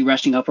get chi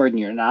rushing upward and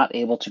you're not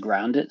able to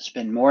ground it,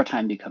 spend more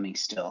time becoming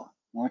still,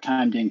 more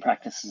time doing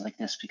practices like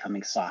this,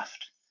 becoming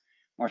soft,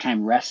 more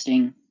time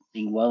resting,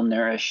 being well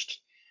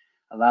nourished,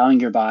 allowing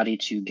your body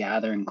to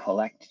gather and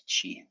collect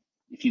chi.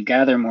 If you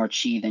gather more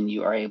chi than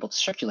you are able to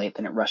circulate,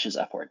 then it rushes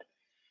upward.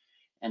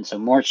 And so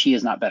more chi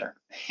is not better.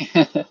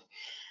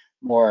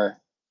 More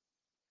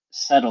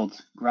settled,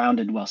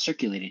 grounded, well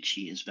circulated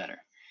chi is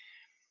better.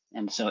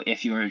 And so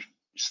if your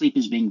sleep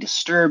is being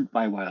disturbed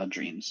by wild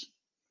dreams,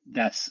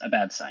 that's a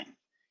bad sign.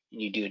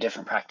 And you do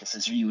different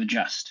practices or you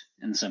adjust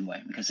in some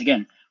way. Because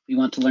again, we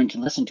want to learn to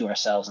listen to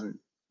ourselves and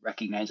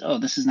recognize, oh,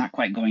 this is not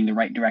quite going the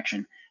right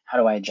direction. How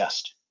do I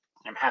adjust?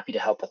 I'm happy to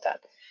help with that.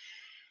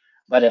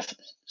 But if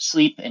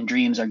sleep and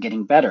dreams are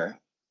getting better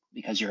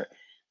because you're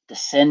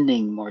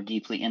descending more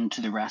deeply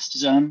into the rest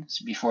zone,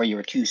 so before you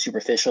were too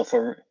superficial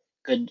for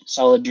good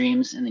solid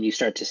dreams, and then you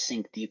start to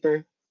sink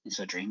deeper, and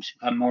so dreams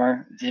become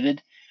more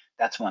vivid,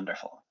 that's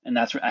wonderful. And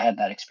that's where I had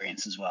that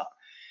experience as well.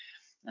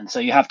 And so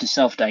you have to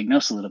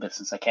self-diagnose a little bit,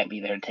 since I can't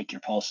be there to take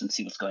your pulse and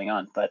see what's going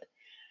on. But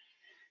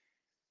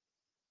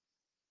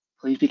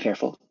please be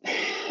careful.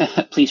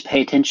 Please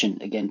pay attention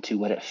again to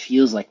what it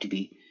feels like to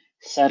be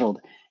settled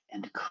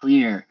and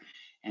clear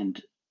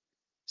and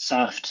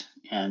soft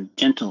and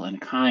gentle and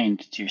kind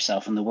to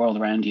yourself and the world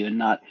around you, and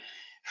not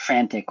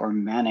frantic or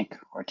manic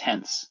or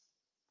tense.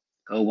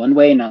 Go one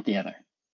way, not the other.